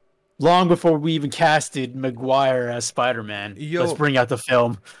 Long before we even casted Maguire as Spider-Man. Yo. Let's bring out the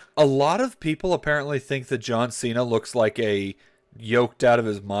film. A lot of people apparently think that John Cena looks like a yoked out of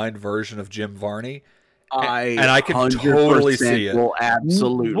his mind version of Jim Varney. I can 100% totally see it. will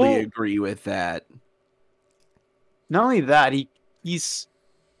absolutely Well- agree with that. Not only that, he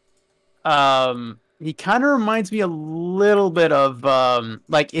kind of reminds me a little bit of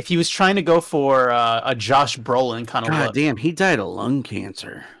like if he was trying to go for a Josh Brolin kind of God look. damn, he died of lung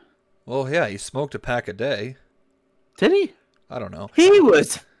cancer. Well, yeah, he smoked a pack a day. Did he? I don't know. He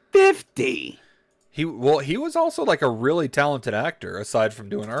was 50. He was also like a really talented actor aside from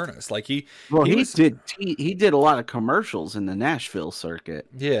doing Ernest. Like he was, did a lot of commercials in the Nashville circuit.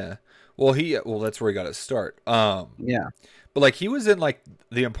 yeah. Well, that's where he got his start. Yeah. But like he was in like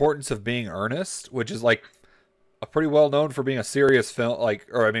The Importance of Being Earnest, which is like a pretty well known for being a serious film, like,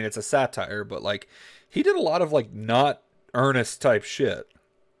 or I mean it's a satire, but like he did a lot of like not earnest type shit.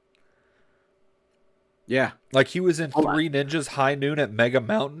 Yeah. Like he was in Hold on. Three Ninjas High Noon at Mega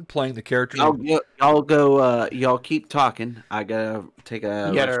Mountain playing the character. Y'all keep talking. I gotta take a.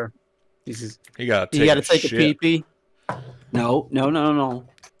 You gotta, He got you gotta take a pee pee. No.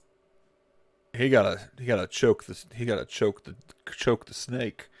 He gotta choke the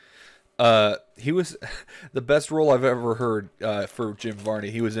snake. He was the best role I've ever heard for Jim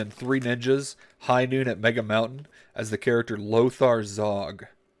Varney. He was in Three Ninjas High Noon at Mega Mountain as the character Lothar Zog.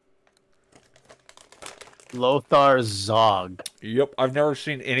 Lothar Zog. Yep, I've never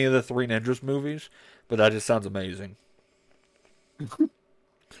seen any of the Three Ninjas movies, but that just sounds amazing.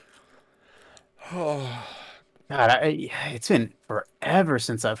 God, it's been forever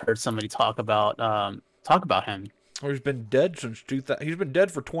since I've heard somebody talk about him. He's been dead since 2000. He's been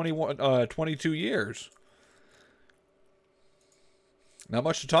dead for 22 years. Not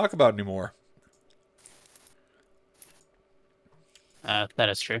much to talk about anymore. That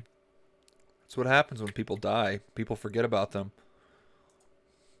is true. That's what happens when people die. People forget about them.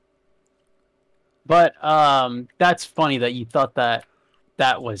 But that's funny that you thought that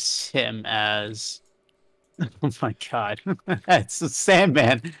was him as. Oh my God, it's the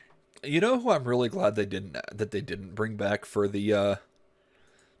Sandman. You know who I'm really glad they didn't bring back for the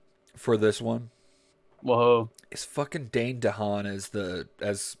for this one? Whoa. Is fucking Dane DeHaan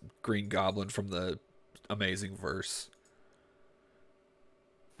as Green Goblin from the Amazing Verse.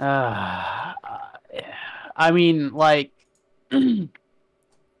 I mean, like, I'm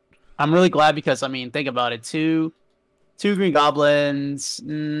really glad because I mean, think about it. Two Green Goblins,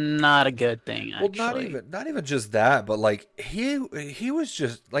 not a good thing. Actually. Well, not even just that, but like he was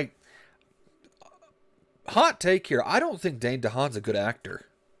just like, hot take here. I don't think Dane DeHaan's a good actor.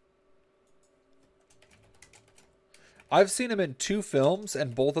 I've seen him in 2 films,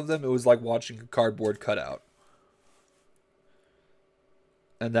 and both of them it was like watching a cardboard cutout.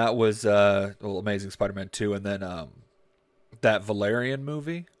 And that was Amazing Spider-Man 2, and then that Valerian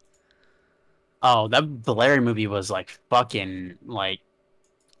movie. Oh, that Valerian movie was like fucking like,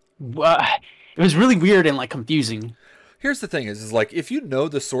 it was really weird and like confusing. Here's the thing: is like if you know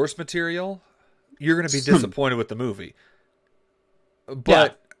the source material, you're gonna be disappointed with the movie.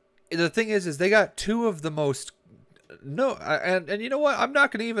 But the thing is they got 2 of the most and you know what? I'm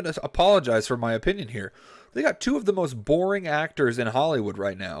not gonna even apologize for my opinion here. They got 2 of the most boring actors in Hollywood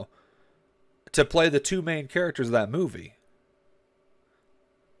right now to play the 2 main characters of that movie.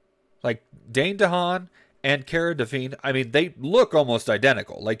 Like Dane DeHaan and Cara Delevingne, I mean, they look almost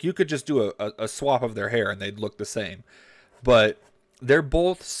identical. Like you could just do a swap of their hair and they'd look the same. But they're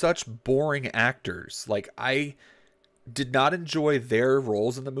both such boring actors. Like I did not enjoy their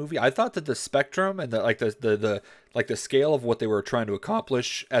roles in the movie. I thought that the spectrum and the scale of what they were trying to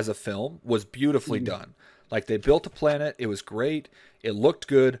accomplish as a film was beautifully done. Like they built a planet, it was great, it looked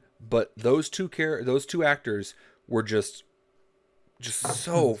good, but those two actors were just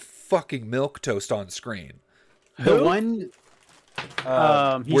so fucking milquetoast on screen. The one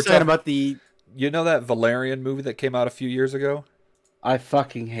he's we're talking about the You know that Valerian movie that came out a few years ago? I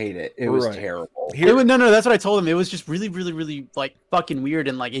fucking hate it. It was Right. terrible. No, that's what I told him. It was just really, really, really like fucking weird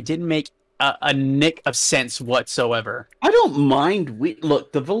and like it didn't make a nick of sense whatsoever. I don't mind.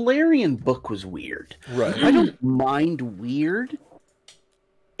 Look, the Valerian book was weird. Right. I don't mind weird.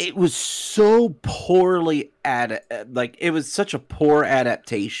 It was so poorly it was such a poor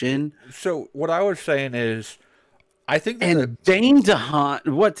adaptation. So what I was saying is, I think that And Dane DeHaan,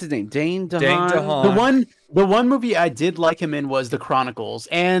 what's his name? Dane DeHaan. Dane DeHaan. The one movie I did like him in was The Chronicles,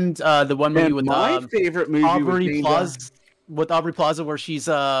 and the one movie And with my favorite movie Aubrey was Dane Plaza, with Aubrey Plaza, where she's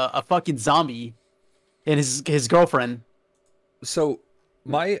a fucking zombie, and his girlfriend. So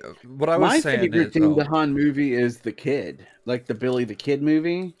what I was My saying favorite is, Dane DeHaan movie is The Kid, like the Billy the Kid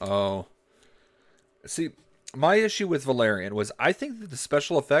movie. See, my issue with Valerian was I think that the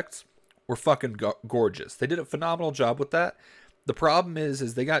special effects were fucking gorgeous. They did a phenomenal job with that. The problem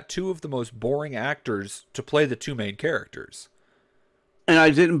is they got 2 of the most boring actors to play the 2 main characters. And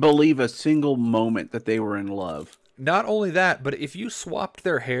I didn't believe a single moment that they were in love. Not only that, but if you swapped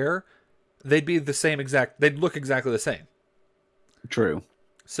their hair, they'd look exactly the same. True.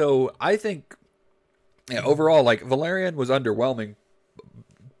 So I think overall, like Valerian was underwhelming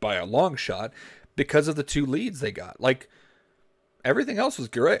by a long shot because of the 2 leads they got. Like everything else was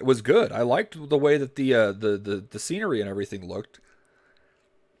great, was good. I liked the way that the scenery and everything looked,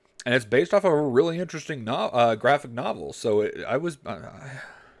 and it's based off of a really interesting graphic novel. So I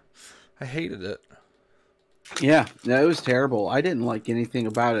hated it. Yeah, it was terrible. I didn't like anything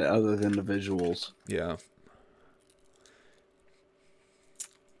about it other than the visuals. Yeah.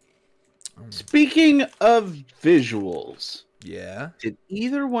 Speaking of visuals, Yeah. Did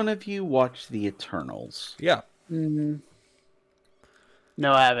either one of you watch The Eternals? Yeah. No,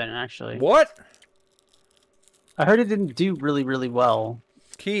 I haven't actually. What? I heard it didn't do really, really well.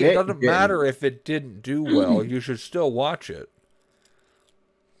 Key, it It doesn't didn't. matter if it didn't do well. You should still watch it.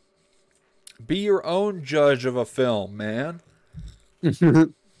 Be your own judge of a film, man. That's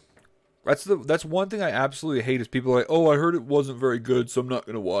one thing I absolutely hate is people are like, oh, I heard it wasn't very good, so I'm not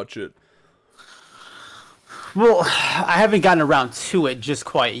going to watch it. Well, I haven't gotten around to it just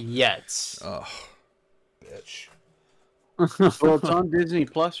quite yet. Oh, bitch. Well, it's on Disney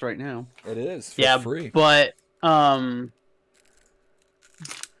Plus right now. It is for Yeah, free. but go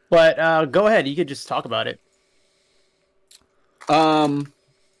ahead. You could just talk about it.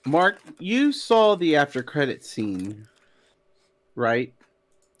 Mark, you saw the after credit scene, right?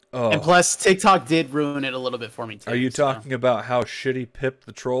 Oh, And plus, TikTok did ruin it a little bit for me too. are you so. talking about how shitty Pip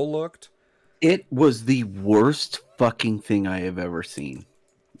the Troll looked? It was the worst fucking thing I have ever seen.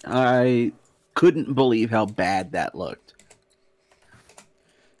 I couldn't believe how bad that looked.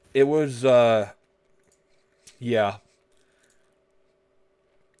 It was, yeah.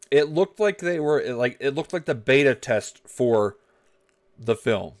 It looked like they were, it looked like the beta test for the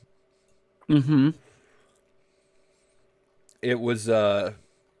film. Mm-hmm. It was,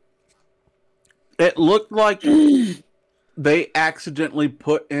 It looked like they accidentally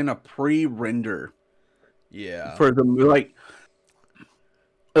put in a pre-render yeah. for the like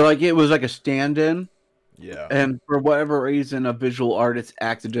it was like a stand-in, Yeah. and for whatever reason, a visual artist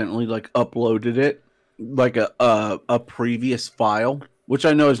accidentally like uploaded it like a previous file, which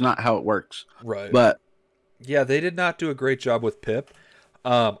I know is not how it works. Right. But yeah, they did not do a great job with Pip.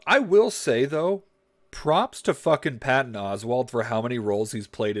 I will say, though, props to fucking Patton Oswalt for how many roles he's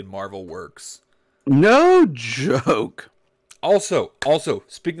played in Marvel Works. no joke. Also,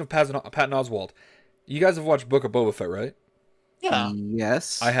 speaking of Patton Oswalt, you guys have watched Book of Boba Fett, right? Yeah.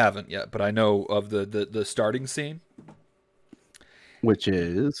 Yes. I haven't yet, but I know of the starting scene Which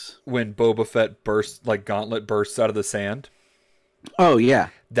is when Boba Fett bursts, like Gauntlet bursts out of the sand. oh yeah.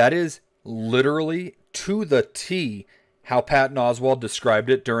 That is literally to the T how Patton Oswalt described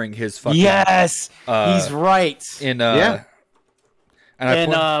it during his fucking Yes, he's right. in Yeah.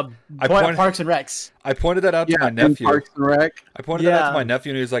 and I point- Parks and Recs. I pointed that out to Yeah, my in nephew. Parks and Rec. I pointed that out to Yeah. my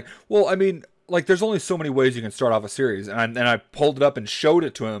nephew, and he was like, "Well, I mean, like, there's only so many ways you can start off a series." And I pulled it up and showed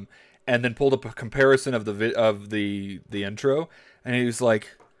it to him, and then pulled up a comparison of the intro, and he was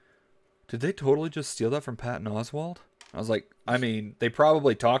like, "Did they totally just steal that from Patton Oswalt?" I was like, "I mean, they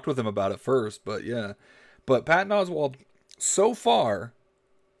probably talked with him about it first, but yeah." But Patton Oswalt so far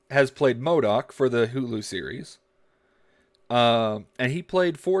has played MODOK for the Hulu series, and he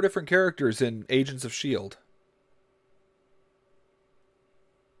played 4 different characters in Agents of S.H.I.E.L.D.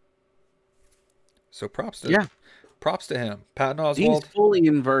 So props to him. Patton He's Oswalt. fully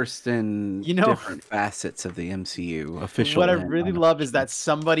immersed in You know- different facets of the MCU. Official. What I and really unofficial. love is that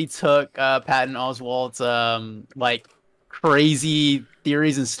somebody took Patton Oswalt's like crazy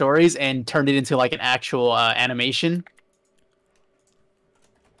theories and stories and turned it into like an actual animation.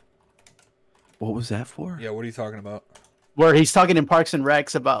 What was that for? Yeah, what are you talking about? Where he's talking in Parks and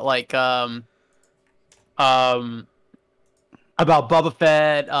Recs about like about Boba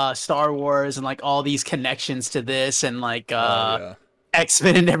Fett, Star Wars, and like all these connections to this, and like Yeah.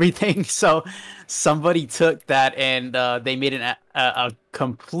 X-Men and everything. So somebody took that and they made a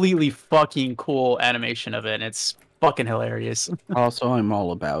completely fucking cool animation of it, and it's fucking hilarious. Also, I'm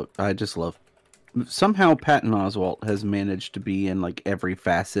all about. I just love. Somehow, Patton Oswalt has managed to be in like every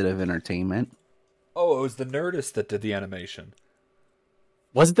facet of entertainment. Oh, it was the Nerdist that did the animation.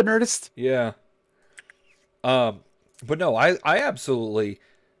 Was it the Nerdist? Yeah. But no, I absolutely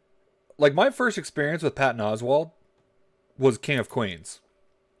like my first experience with Patton Oswalt was King of Queens.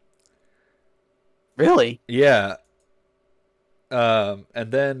 Really? Yeah. And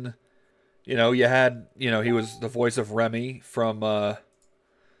then, you know, you had, you know, he was the voice of Remy from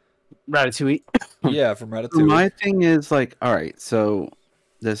Ratatouille. yeah, from Ratatouille. My thing is like, all right, so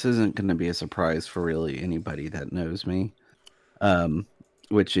this isn't going to be a surprise for really anybody that knows me.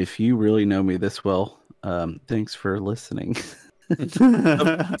 Which, if you really know me this well, thanks for listening. I'm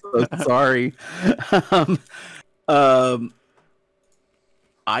so sorry.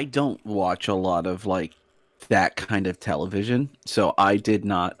 I don't watch a lot of like that kind of television, so I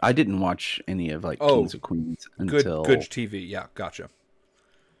didn't watch any of like Oh, Kings of Queens Good until good TV. Yeah, gotcha.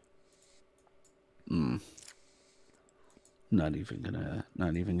 not even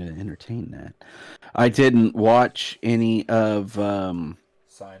gonna entertain that. I didn't watch any of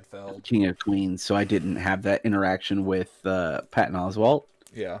Seinfeld. King of Queens, so I didn't have that interaction with Patton Oswalt.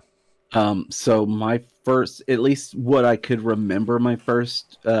 Yeah. So my first, at least what I could remember, my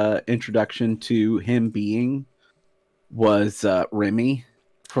first introduction to him being was Remy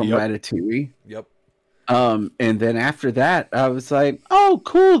from Yep. Ratatouille. Yep. And then after that, I was like, "Oh,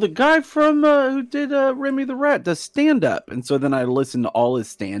 cool! The guy from who did Remy the Rat does stand up." And so then I listened to all his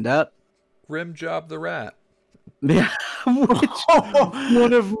stand up. Rim Job the Rat. Yeah, which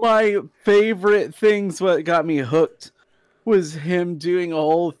one of my favorite things. What got me hooked was him doing a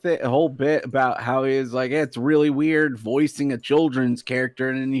whole bit about how he is like, it's really weird voicing a children's character,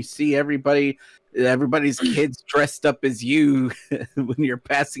 and then you see everybody's kids dressed up as you when you're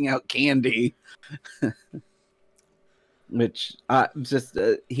passing out candy. Which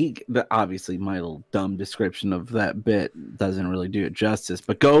obviously my little dumb description of that bit doesn't really do it justice,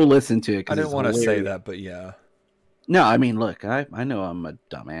 but go listen to it. I didn't want to say that, but yeah. No, I mean, look, I know I'm a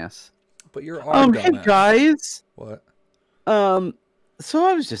dumbass. But you're our Hey guys. What? So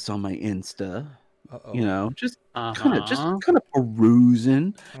I was just on my Insta, Uh-oh. just kind of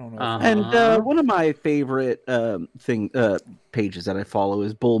perusing. I don't know. And one of my favorite pages that I follow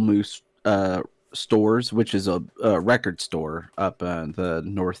is Bull Moose Stores, which is a record store up in the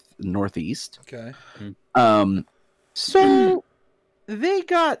northeast. Okay. So they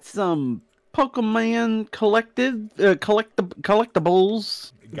got some Pokemon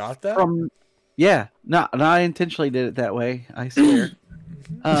collectibles. You got that? Yeah, not I intentionally did it that way, I swear.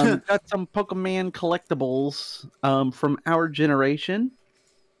 Got some Pokemon collectibles from our generation.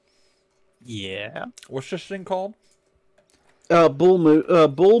 Yeah. What's this thing called?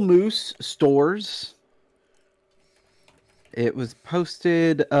 Bull Moose Stores. It was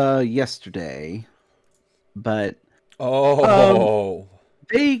posted yesterday, but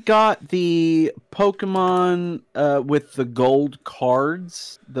they got the Pokemon with the gold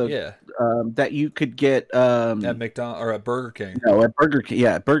cards. That you could get at McDonald's or at Burger King. No, at Burger King.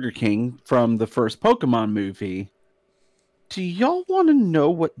 Yeah, at Burger King from the first Pokemon movie. Do y'all want to know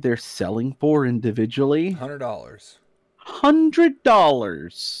what they're selling for individually? $100.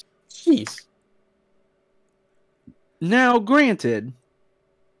 $100. Jeez. Now, granted,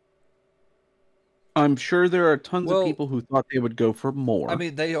 I'm sure there are tons of people who thought they would go for more. I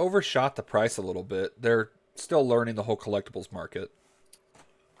mean, they overshot the price a little bit. They're still learning the whole collectibles market.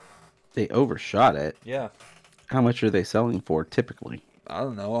 They overshot it? Yeah. How much are they selling for typically? I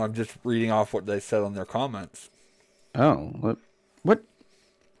don't know. I'm just reading off what they said on their comments. Oh, what?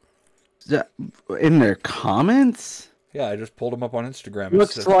 In their comments? Yeah, I just pulled them up on Instagram.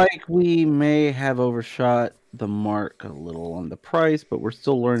 Looks like we may have overshot the mark a little on the price, but we're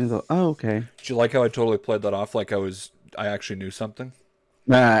still learning. Okay. Did you like how I totally played that off like I actually knew something?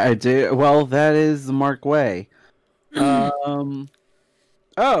 I do. Well, that is the Mark way.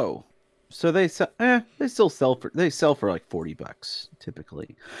 So they still sell for like $40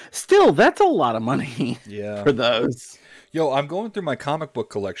 typically. Still, that's a lot of money. Yeah. For those. Yo, I'm going through my comic book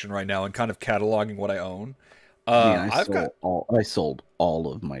collection right now and kind of cataloging what I own. I sold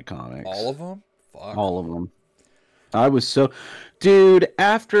all of my comics. All of them? Fuck. All of them. I was dude,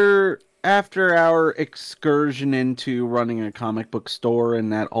 after our excursion into running a comic book store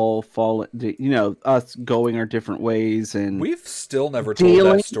and that all us going our different ways, and we've still never told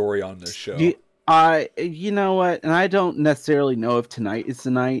that story on this show. You know what? And I don't necessarily know if tonight is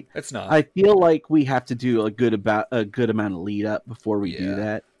the night. It's not. I feel like we have to do a good amount of lead up before we do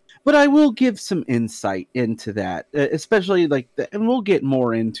that. But I will give some insight into that, especially and we'll get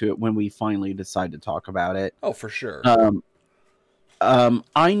more into it when we finally decide to talk about it. Oh, for sure.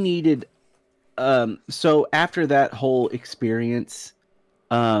 I needed, so after that whole experience,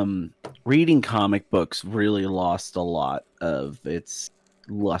 reading comic books really lost a lot of its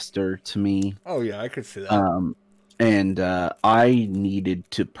luster to me. Oh yeah, I could see that. And I needed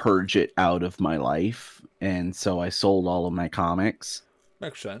to purge it out of my life, and so I sold all of my comics.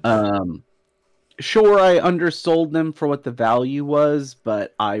 Makes sense. Sure, I undersold them for what the value was,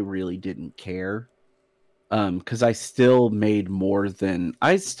 but I really didn't care. Because I still made more than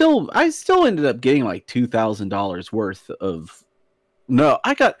I still ended up getting like $2,000 worth of. No,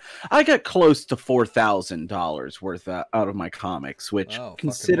 I got close to $4,000 worth out of my comics, which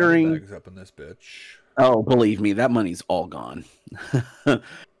considering bags up in this bitch. Oh, believe me, that money's all gone.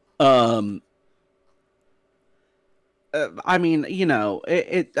 I mean,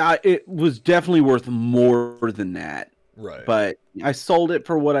 it was definitely worth more than that. Right. But I sold it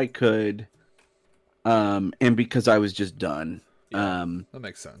for what I could. And because I was just done. That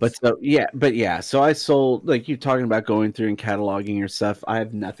makes sense. So I sold, like you talking about going through and cataloging your stuff. I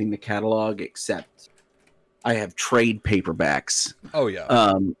have nothing to catalog except I have trade paperbacks. Oh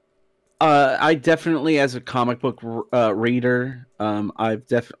yeah. I definitely, as a comic book reader,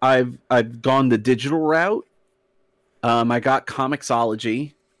 I've gone the digital route. I got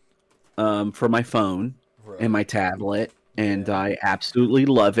Comixology for my phone Right. and my tablet, and I absolutely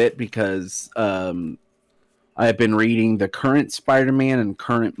love it because I've been reading the current Spider-Man and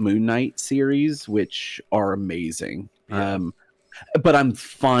current Moon Knight series, which are amazing. Yeah. But I'm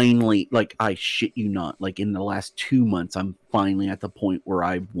finally, like, I shit you not, like in the last 2 months, I'm finally at the point where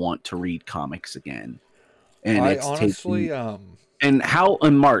I want to read comics again. And I it's honestly, taken.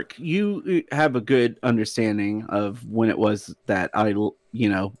 And Mark, you have a good understanding of when it was that I,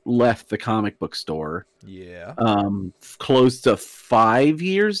 left the comic book store. yeah, Close to 5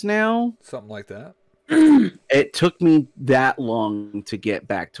 years now. something like that. It took me that long to get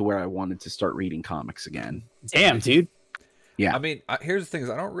back to where I wanted to start reading comics again. Damn, dude. Yeah. I mean, here's the thing: is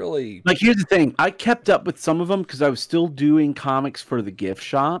I don't really. Like, here's the thing. I kept up with some of them because I was still doing comics for the gift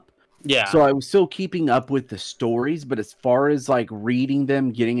shop. Yeah. So I was still keeping up with the stories, but as far as like reading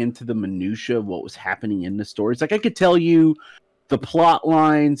them, getting into the minutia of what was happening in the stories, like I could tell you the plot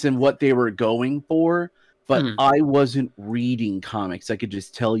lines and what they were going for, but I wasn't reading comics. I could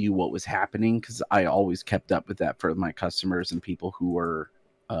just tell you what was happening because I always kept up with that for my customers and people who were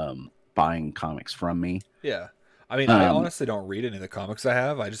buying comics from me. Yeah, I mean, I honestly don't read any of the comics I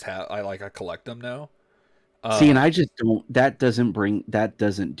have. I just have, I collect them now. See, and I just don't. That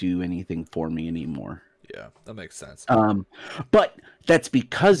doesn't do anything for me anymore. Yeah, that makes sense. But that's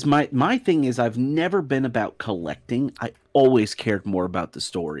because my thing is I've never been about collecting. I always cared more about the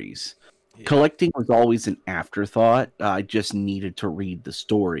stories. Yeah. Collecting was always an afterthought. I just needed to read the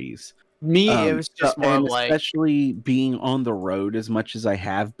stories. Me, it was just more like, especially being on the road as much as I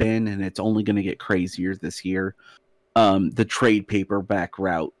have been, and it's only going to get crazier this year. The trade paperback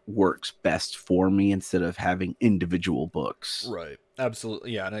route works best for me instead of having individual books. Right.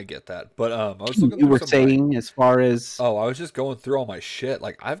 Absolutely. Yeah, and I get that. But I was looking you were saying as far as I was just going through all my shit.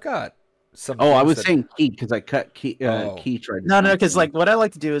 Like I've got some. I was saying Key because I cut Key. Key tried. No, because like what I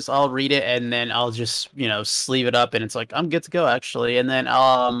like to do is I'll read it and then I'll just sleeve it up and it's like I'm good to go actually. And then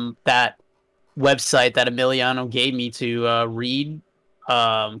that website that Emiliano gave me to read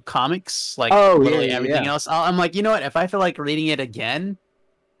comics, like literally everything else, I'm like, you know what, if I feel like reading it again,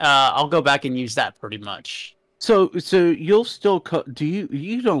 I'll go back and use that pretty much. So you'll still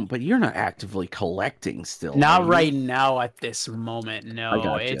you don't, but you're not actively collecting still. Not right now at this moment.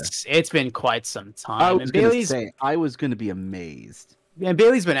 No, it's been quite some time. I was gonna say I was gonna be amazed. And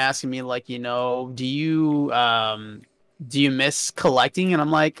Bailey's been asking me like, do you miss collecting? And I'm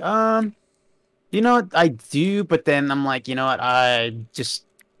like, I do, but then I'm like, you know what? I just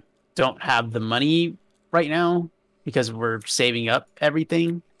don't have the money right now because we're saving up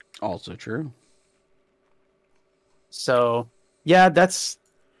everything. Also true. So, yeah, that's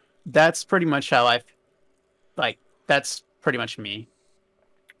pretty much how that's pretty much me.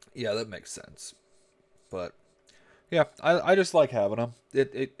 Yeah, that makes sense. But yeah, I just like having them.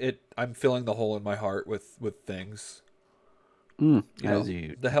 I'm filling the hole in my heart with things. The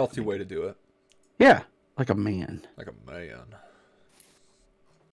healthy way to do it. Yeah, like a man. Like a man.